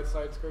like a red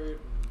side skirt,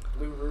 and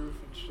blue roof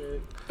and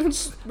shit.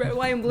 Red,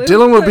 white, and blue.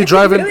 Dylan would be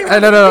driving- Really and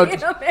wanna no, be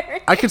in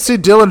America. I could see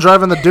Dillon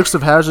driving the Dukes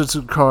of Hazzard's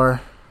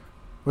car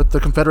with the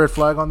Confederate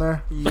flag on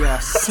there.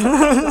 Yes.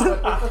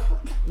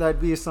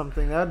 That'd be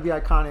something. That'd be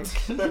iconic.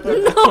 No,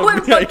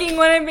 it fucking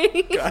wouldn't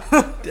be.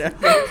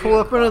 Pull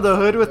up under the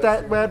hood with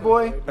that bad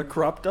boy. A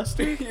crop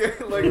duster? Yeah,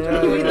 like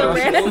Yeah, You mean the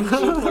red?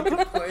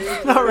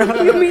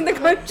 You mean the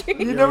country?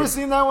 You never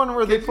seen that one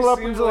where they Can't pull you up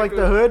see into like like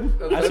the hood?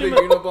 A I leather seen-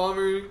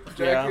 Unabomber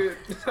jacket.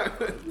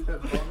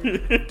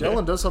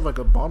 Dillon does have like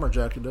a bomber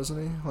jacket,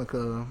 doesn't he? Like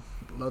a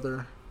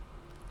leather.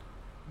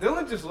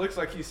 Dylan just looks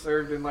like he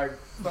served in like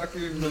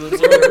fucking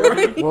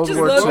military. World Just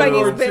War looks like II.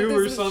 he's been II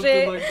through or some something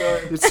shit. like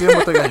that. You'd see him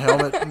with like a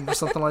helmet or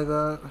something like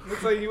that.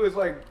 Looks like he was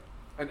like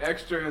an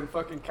extra in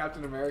fucking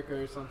Captain America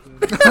or something.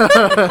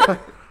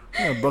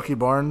 Yeah, Bucky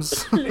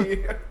Barnes.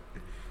 Yeah.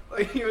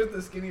 Like he was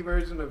the skinny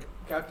version of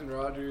Captain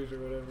Rogers or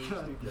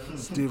whatever.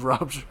 Steve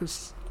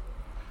Rogers.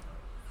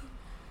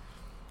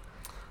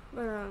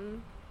 But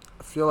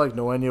I feel like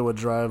Noenya would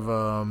drive.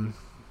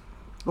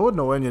 What would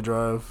Noenya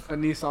drive? A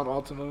Nissan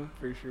Altima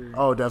for sure.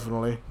 Oh,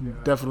 definitely, Yeah.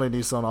 definitely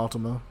Nissan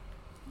Altima.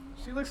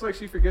 She looks like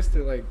she forgets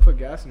to like put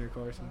gas in her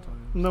car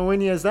sometimes.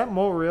 Noenya, is that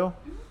mole real?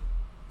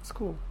 It's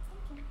cool.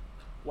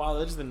 Wow,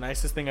 that is the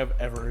nicest thing I've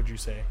ever heard you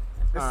say.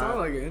 It sounded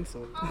like an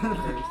insult.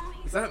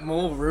 Is that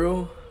mole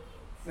real?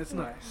 That's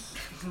nice.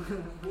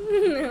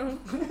 no.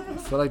 I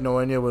feel like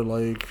Noenya would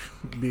like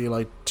be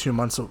like 2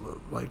 months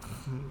like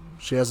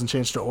she hasn't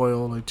changed the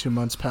oil like 2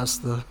 months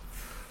past the.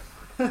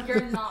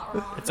 You're not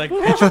wrong. It's like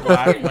pitch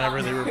black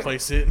whenever they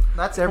replace it.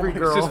 That's every It's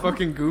girl. just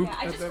fucking goop. Yeah,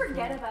 I at just that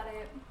forget point. about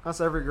it.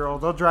 That's every girl.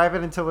 They'll drive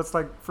it until it's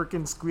like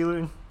freaking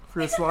squealing for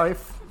its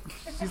life.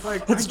 She's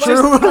like, It's I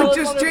true. I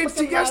just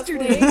changed it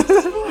yesterday.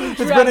 It's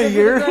been a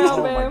year.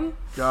 Oh my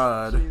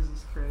god,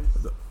 Jesus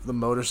Christ. the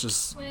motor's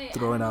just Wait,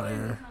 throwing I out don't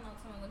know air. what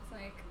Nissan Altima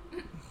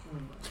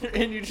looks like.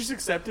 And you just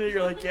accepted it.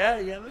 You're like,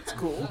 yeah, that's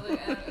cool. I was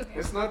like, okay.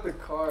 It's not the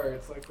car.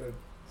 It's like the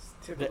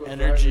typical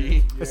energy.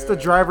 driver. It's the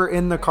driver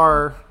in the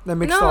car that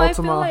makes No, the I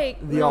feel Altima like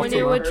the Noenya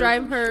Altima. would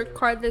drive her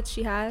car that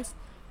she has.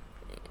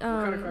 What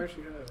kind of car she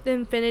has? The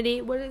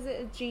Infinity. What is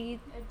it? A G.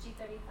 A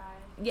G35.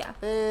 Yeah.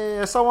 Hey,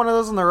 I saw one of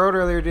those on the road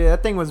earlier today.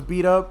 That thing was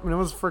beat up and it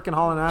was freaking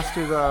hauling ass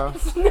through the.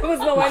 It was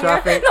no one.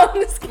 Traffic. No,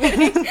 I'm just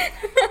kidding.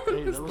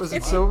 Hey, that Was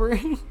it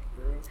sobering?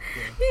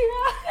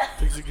 yeah.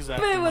 That's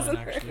exactly But it mine, wasn't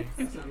actually.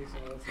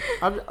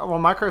 Well,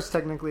 my car's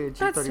technically a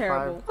G35. That's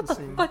terrible. What the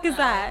Same- fuck is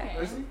that?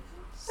 Okay.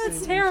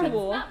 That's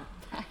terrible. Bad.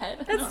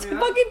 That's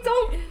fucking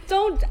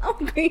don't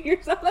downgrade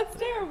yourself. That's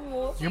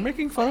terrible. You're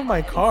making fun of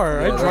my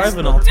car. I drive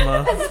an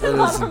Altima.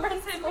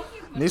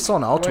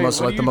 Nissan Altimas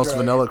what are like do the you most drive?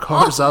 vanilla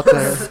cars out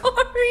there.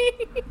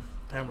 Sorry.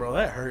 Damn, bro,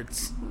 that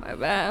hurts. My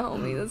bad,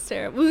 homie. That's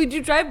terrible. Would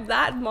you drive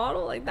that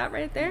model like that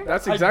right there?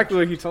 That's exactly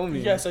what he told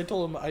me. Yes, I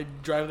told him I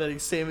drive that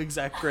same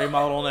exact gray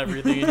model and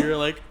everything, and you're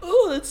like,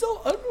 oh, that's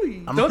so ugly.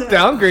 Don't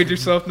downgrade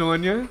yourself,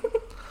 Noenya.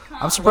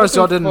 I'm surprised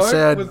y'all didn't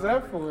say What was I.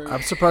 that for?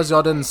 I'm surprised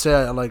y'all didn't say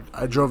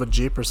I drove a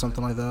Jeep or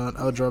something like that.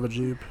 I would drive a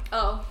Jeep.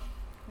 Oh.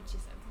 What you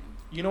said.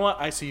 You know what?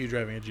 I see you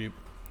driving a Jeep.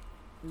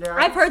 Yeah,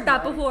 I I've heard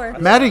that before.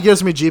 Maddie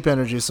gives me Jeep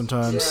energy You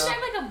sometimes. drive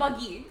like a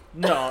buggy.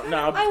 No,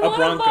 I a want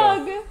Bronco. a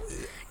bug.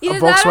 Either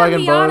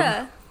Volkswagen that or Bug.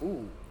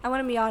 Miata. I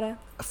want a Miata. A I want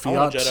a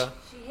Fiat. Jetta.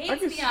 She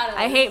hates Miatas.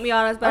 I hate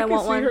Miatas, but I, I can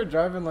want see one. her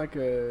driving like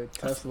a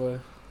Tesla.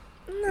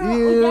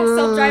 No,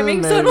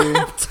 self-driving, so I don't maybe.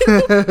 have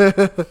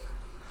to.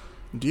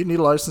 Do you need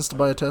a license to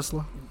buy a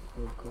Tesla?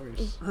 Well, of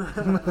course.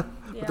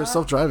 But they're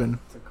self-driving.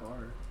 It's a car.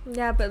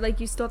 Yeah, but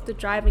like you still have to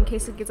drive in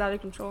case it gets out of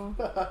control.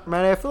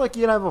 Man, I feel like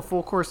you'd have a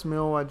full course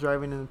meal while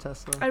driving in a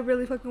Tesla. I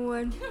really fucking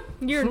would.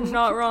 You're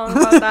not wrong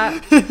about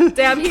that.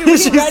 Damn, he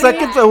She's read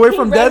seconds me, away he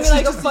from read death. me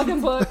like She's a fucking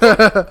book.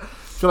 I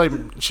feel like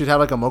she'd have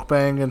like a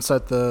mukbang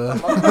inside the.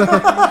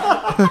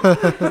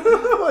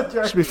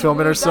 She'd be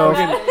filming herself.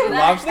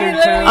 Lobster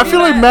Literally. channel. I feel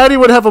like Maddie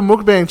would have a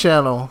mukbang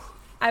channel.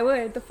 I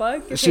would. The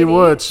fuck? You're She kidding.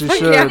 would. She Fuck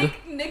should. yeah.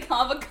 Nick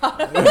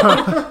Avocado.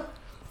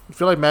 I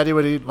feel like Maddie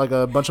would eat like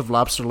a bunch of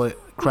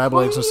crab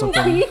legs or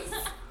something.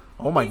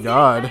 Oh my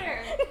god. No,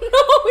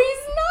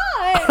 he's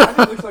not.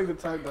 He looks like the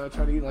type that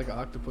try to eat like an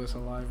octopus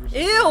alive or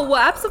something. Ew,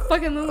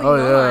 absolutely Oh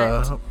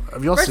not. yeah.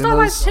 Have y'all First seen off,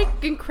 I those? take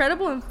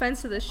incredible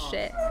offense to this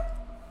shit.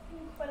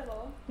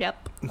 Incredible.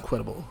 Yep.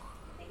 Incredible.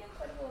 I think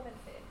incredible of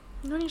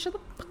it. No, you shut the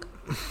fuck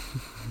up.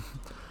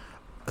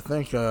 I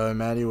think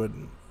Maddie would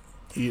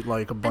eat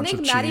like a I bunch think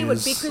of Maddie cheese.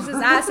 would beat Chris's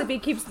ass if he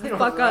keeps the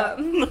fuck up.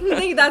 I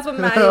think that's what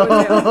Maddie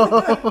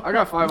would do. I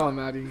got 5 on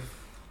Maddie.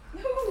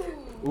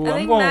 Ooh, I I'm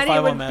think going Maddie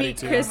 5 would on Maddie beat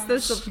too. Chris the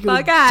She gonna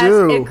fuck ass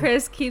do? if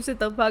Chris keeps it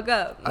the fuck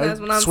up. That's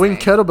what I I'm swing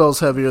saying. kettlebells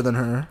heavier than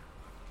her.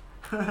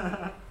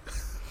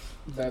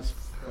 That's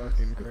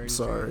fucking crazy.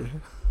 Sorry.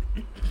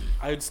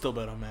 I'd still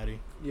bet on Maddie.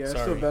 Yeah, I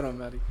Sorry. still bet on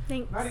Maddie.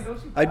 Thanks. Maddie,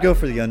 don't you? I'd go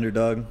for the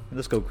underdog.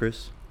 Let's go,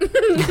 Chris.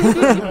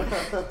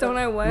 Don't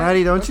I what?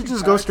 Maddie, don't you you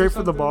just go pass or straight for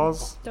the something?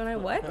 balls? Don't I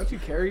what? Don't you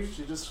carry?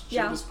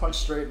 Yeah. punch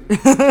straight.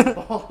 If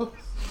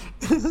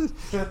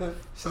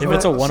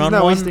it's a not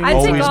one-on-one, wasting I'd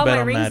always take all bet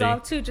my on rings Maddie.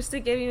 off too, just to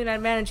give you an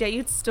advantage. Yeah,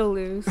 you'd still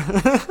lose.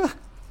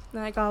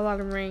 Then I got a lot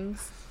of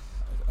rings.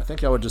 I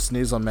think I would just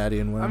sneeze on Maddie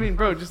and win. I mean,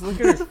 bro, just look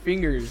at her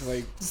fingers.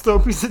 Like, Just throw a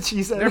piece of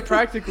cheese at they're it.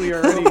 practically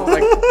already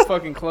like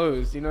fucking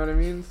closed. You know what I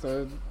mean?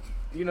 So,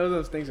 you know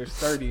those things are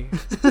sturdy.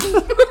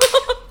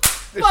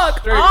 They're Fuck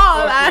straight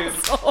off, fucking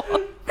asshole.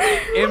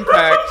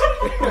 impact.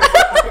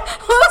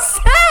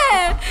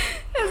 Jose!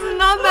 It's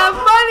not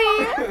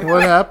that funny.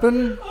 what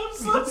happened?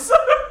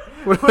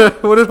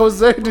 What did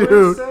Jose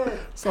do?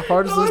 It's the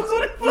hardest.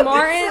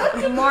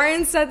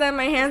 Martin said that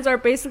my hands are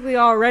basically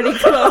already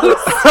closed.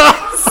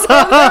 So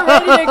they're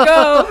ready to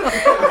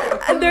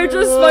go. And they're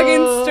just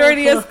fucking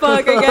sturdy as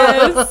fuck, I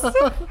guess.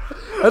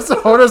 That's the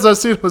hardest I've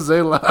seen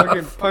Jose laugh.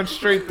 Fucking punch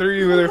straight through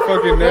you with her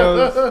fucking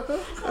nails.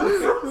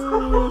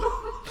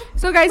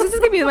 So guys, this is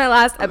gonna be my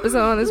last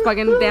episode on this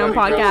fucking damn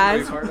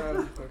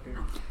podcast.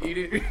 Eat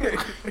it.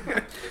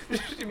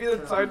 She'd be the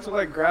type to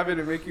like grab it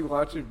and make you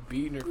watch it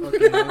beat in her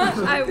fucking hands.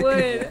 I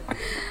would.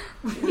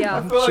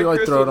 Yeah. She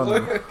like throw it on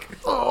the.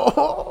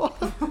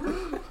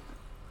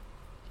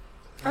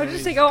 I would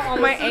just take out all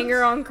my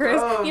anger on Chris.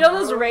 You know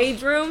those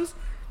rage rooms?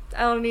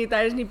 I don't need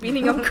that. I just need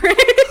beating up Chris.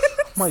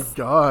 Oh my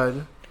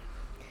god.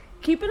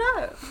 Keep it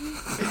up.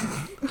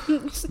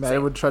 Maddie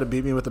would try to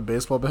beat me with a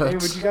baseball bat. Hey,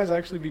 would you guys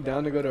actually be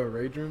down to go to a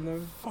rage room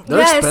though? They're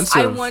Yes,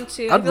 expensive. I want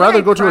to. I I'd feel rather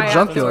like go to a cry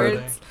junkyard.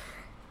 afterwards.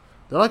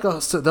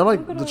 They're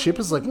like the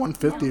cheapest is like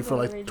 150 for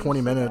like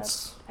 20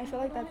 minutes. I feel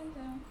like that.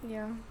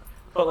 Yeah.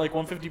 But like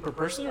 150 per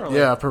person, or like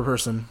Yeah, per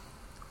person.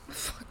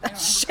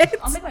 Shit.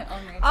 I'll make my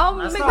own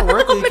rage. That's not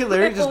worth it. You could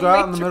literally just go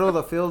out in the middle of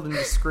the field and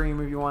just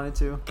scream if you wanted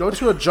to. Go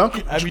to a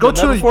Have you Go done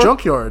to that a before?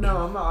 junkyard. No,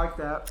 I'm not like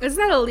that. Isn't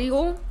that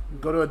illegal?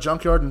 Go to a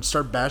junkyard and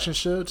start bashing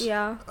shit.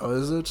 Yeah. Oh,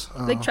 is it?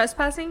 Oh. Like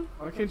trespassing?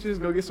 Why can't you just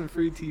go get some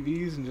free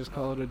TVs and just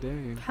call it a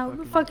day? How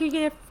the fuck you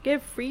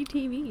get free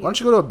TV? Why don't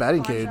you go to a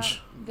batting Pawn cage?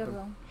 shop.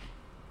 Goodwill.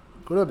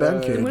 Go to a batting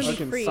It cage. wouldn't be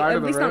Fucking free. side At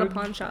of the least not a road?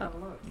 pawn shop.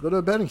 Go to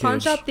a batting Pawn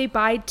cage. shop, they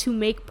buy to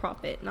make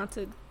profit, not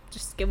to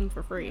just give them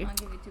for free. I'll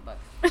give you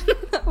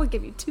 $2. I'll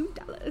give you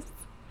 $2.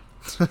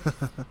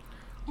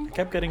 I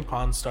kept getting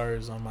Pawn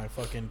Stars on my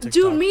fucking TikTok.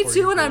 Dude, me For too,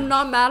 You and I'm page.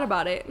 not mad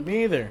about it.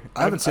 Me either.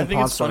 I haven't seen think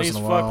Pawn it's funny Stars as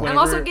in a fuck while. I'm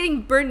also whenever-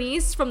 getting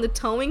Bernice from the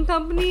towing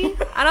company, and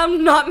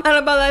I'm not mad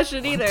about that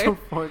shit either.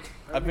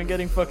 I've been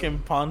getting fucking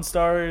Pawn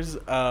Stars.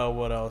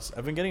 What else?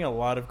 I've been getting a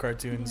lot of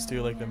cartoons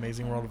too, like the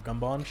Amazing World of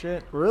Gumball and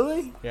shit.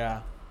 Really?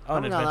 Yeah. I Oh,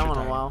 and haven't got that Adventure one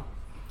in a Time. while.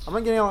 I've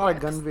been getting a lot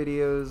of gun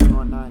videos and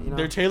whatnot, you know?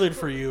 They're tailored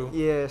for you.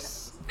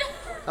 Yes.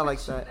 I like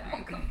that.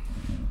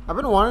 I've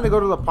been wanting to go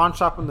to the pawn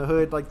shop in the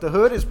hood. Like, the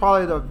hood is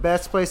probably the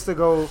best place to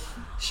go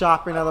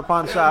shopping at the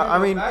pawn shop. I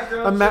mean,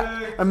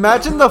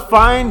 imagine the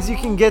finds you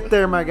can get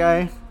there, my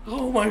guy.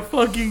 Oh my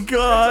fucking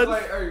god.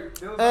 Hey,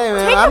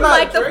 man, Take I'm the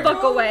mic not... the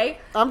fuck away.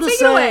 I'm just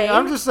Take it away. saying.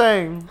 I'm just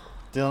saying.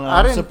 Dylan, I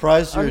I'm didn't-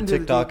 surprised I your didn't do the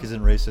TikTok deed.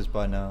 isn't racist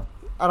by now.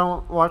 I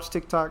don't watch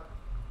TikTok.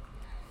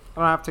 I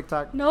don't have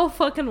TikTok. No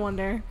fucking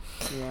wonder.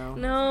 Yeah.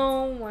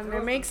 No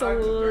wonder. Makes a I'm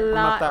not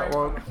lot. that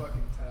woke.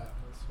 Fucking tap,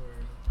 I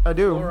swear. I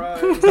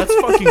do. That's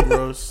fucking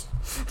gross.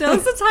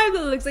 Dylan's the type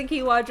that looks like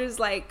he watches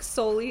like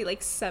solely like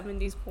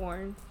 70s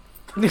porn.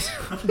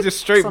 Just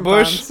straight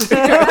bush.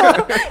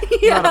 Sometimes.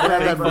 Yeah. Not a fan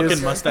Big of fucking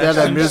music. mustache. Yeah,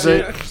 that and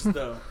music. shit.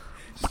 No.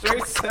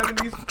 Straight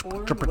 70s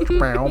porn.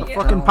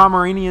 Fucking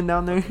Pomeranian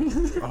down there.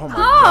 Oh my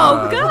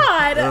Oh god.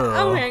 God!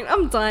 Ugh.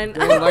 I'm done.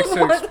 Dylan likes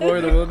to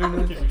explore the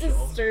wilderness.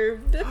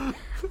 Disturbed.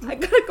 I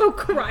gotta go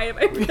cry at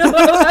my pillow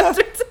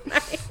after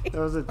tonight. That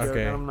was a joke.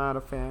 Okay. I'm not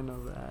a fan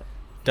of that.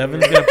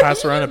 Devin's gonna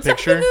pass around a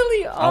picture.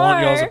 Definitely I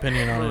want y'all's are.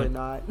 opinion on Really it.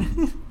 not.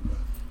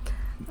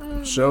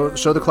 Show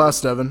the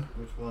class, Devin.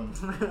 Which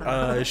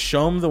one?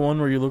 Show him the one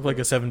where you look like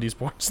a 70s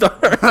porn star.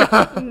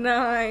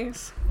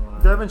 Nice.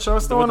 Devin, show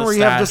us the With one the where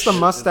you have just a stash.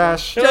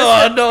 mustache.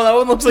 Oh no, that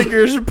one looks like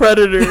you're a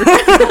predator.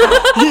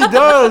 He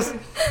does.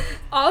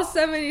 All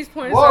 70s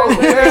porn Whoa,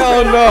 stars.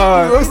 Hell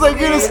no. Looks like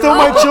you're gonna steal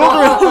my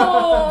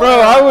children. Bro,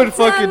 I would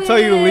fucking tell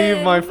you to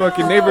leave my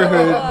fucking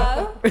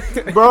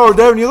neighborhood. Bro,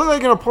 Devin, you look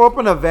like you're gonna pull up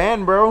in a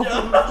van, bro.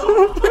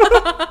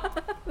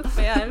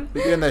 Man.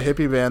 You're getting that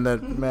hippie band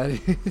that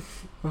Maddie.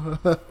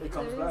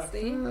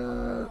 Seriously.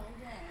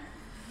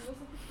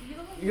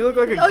 You look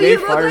like a Oh, gay you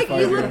look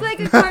firefighter. like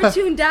a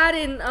cartoon dad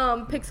in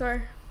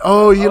Pixar.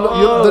 Oh, you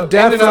the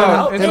dad Inside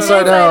Out. from Inside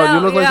Inside Out. You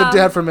Out, look like yeah. the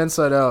dad from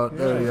Inside Out.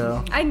 There you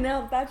go. I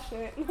know that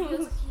shit.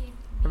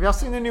 Have y'all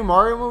seen the new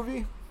Mario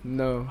movie?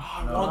 No.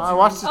 I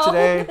watched it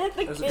today. Oh,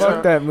 the kid.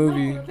 Fuck that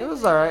movie. It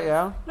was alright,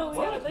 yeah. No,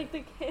 yeah, like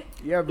the kid.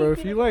 Yeah, bro,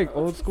 if you like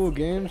old school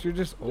games, you're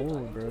just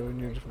old, bro, and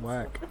you're just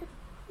whack.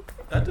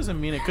 That doesn't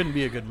mean it couldn't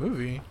be a good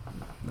movie.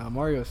 Nah,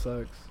 Mario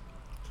sucks.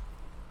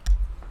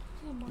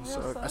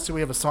 So, I see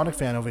we have a Sonic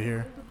fan over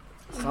here.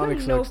 Sonic You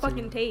have no sucks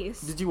fucking too.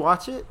 taste. Did you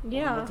watch it?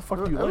 Yeah. What the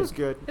fuck do you It was like?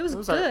 good. It was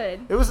alright.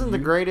 good. It wasn't the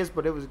greatest,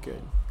 but it was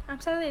good. I'm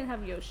sad they didn't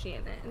have Yoshi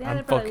in it. They had I'm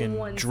it for, like, fucking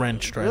one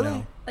drenched scene. right Really?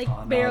 now. Like Oh,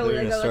 no, barely,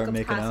 they're like, gonna a, start like a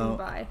making passing out.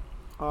 by.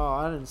 Oh,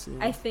 I didn't see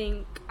it. I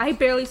think I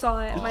barely saw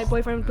it. My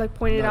boyfriend like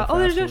pointed it Not out. Oh,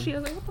 there's fast Yoshi. I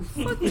was like, what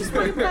the fuck? Just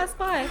really passed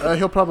by.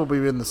 He'll probably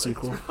be in the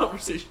sequel.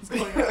 Conversations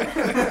going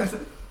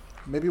on.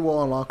 Maybe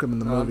we'll unlock him in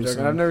the No, I'm movie joking.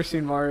 soon. I've never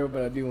seen Mario,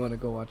 but I do want to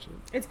go watch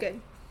it. It's good.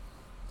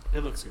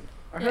 It looks good.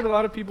 I heard a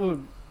lot of people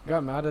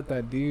got mad at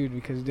that dude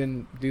because he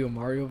didn't do a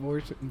Mario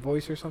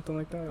voice or something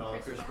like that.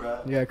 Chris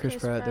Pratt. Yeah, Chris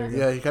Chris Pratt. There you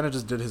go. Yeah, he kind of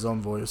just did his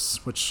own voice,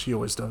 which he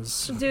always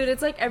does. Dude,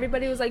 it's like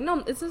everybody was like, no,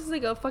 this is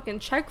like a fucking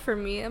check for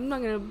me. I'm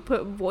not gonna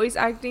put voice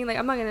acting. Like,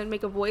 I'm not gonna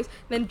make a voice.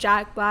 Then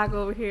Jack Black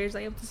over here is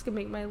like, I'm just gonna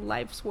make my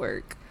life's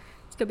work.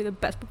 It's gonna be the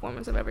best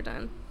performance I've ever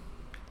done.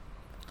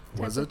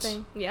 Was Type of it?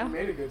 thing. Yeah.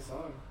 made a good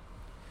song.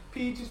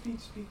 Peaches,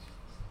 peaches, peaches.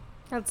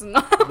 That's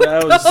not.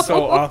 That was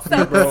so off,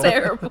 That's bro.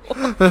 terrible.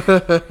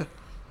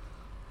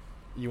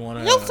 You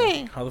wanna?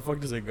 How the fuck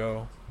does it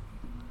go?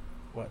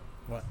 What?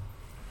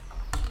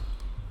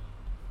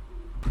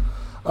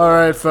 All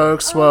right,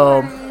 folks.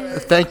 Well,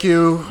 thank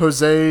you,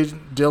 Jose,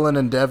 Dillon,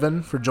 and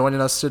Devin for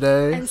joining us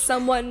today, And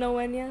somewhat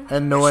Noenya.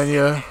 and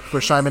Noenya for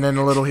chiming in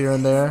a little here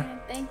and there.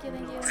 Thank you,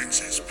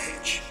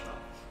 thank you.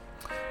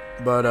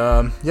 But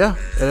yeah,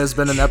 it has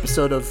been an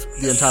episode of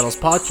the Entitles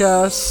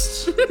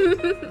podcast.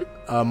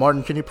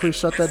 Martin, can you please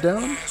shut that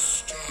down?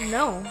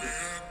 No.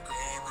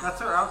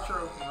 That's our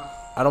outro.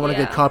 I don't want to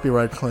Yeah. get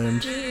copyright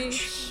claimed.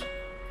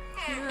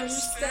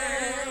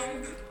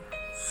 Understand.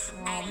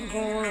 I'm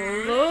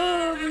gonna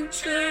love you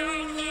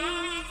till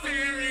the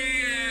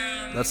very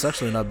end. That's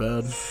actually not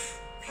bad.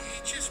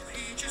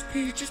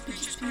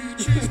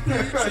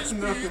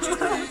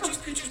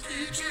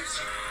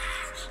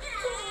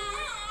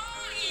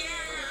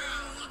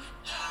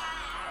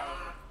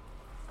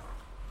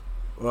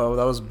 Well,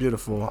 that was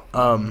beautiful.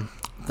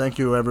 Thank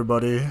you,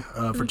 everybody,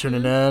 for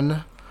tuning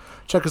in.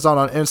 Check us out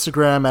on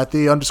Instagram at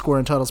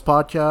 _Entitles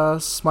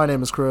podcast. My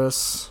name is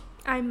Chris.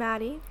 I'm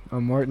Maddie.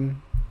 I'm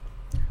Martin.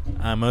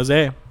 I'm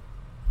Jose.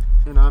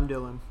 And I'm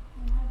Dillon.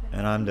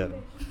 And I'm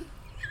Devin.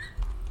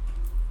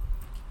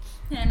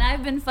 And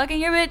I've been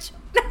fucking your bitch.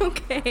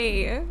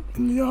 Okay.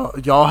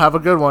 Y'all have a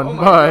good one.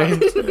 Bye.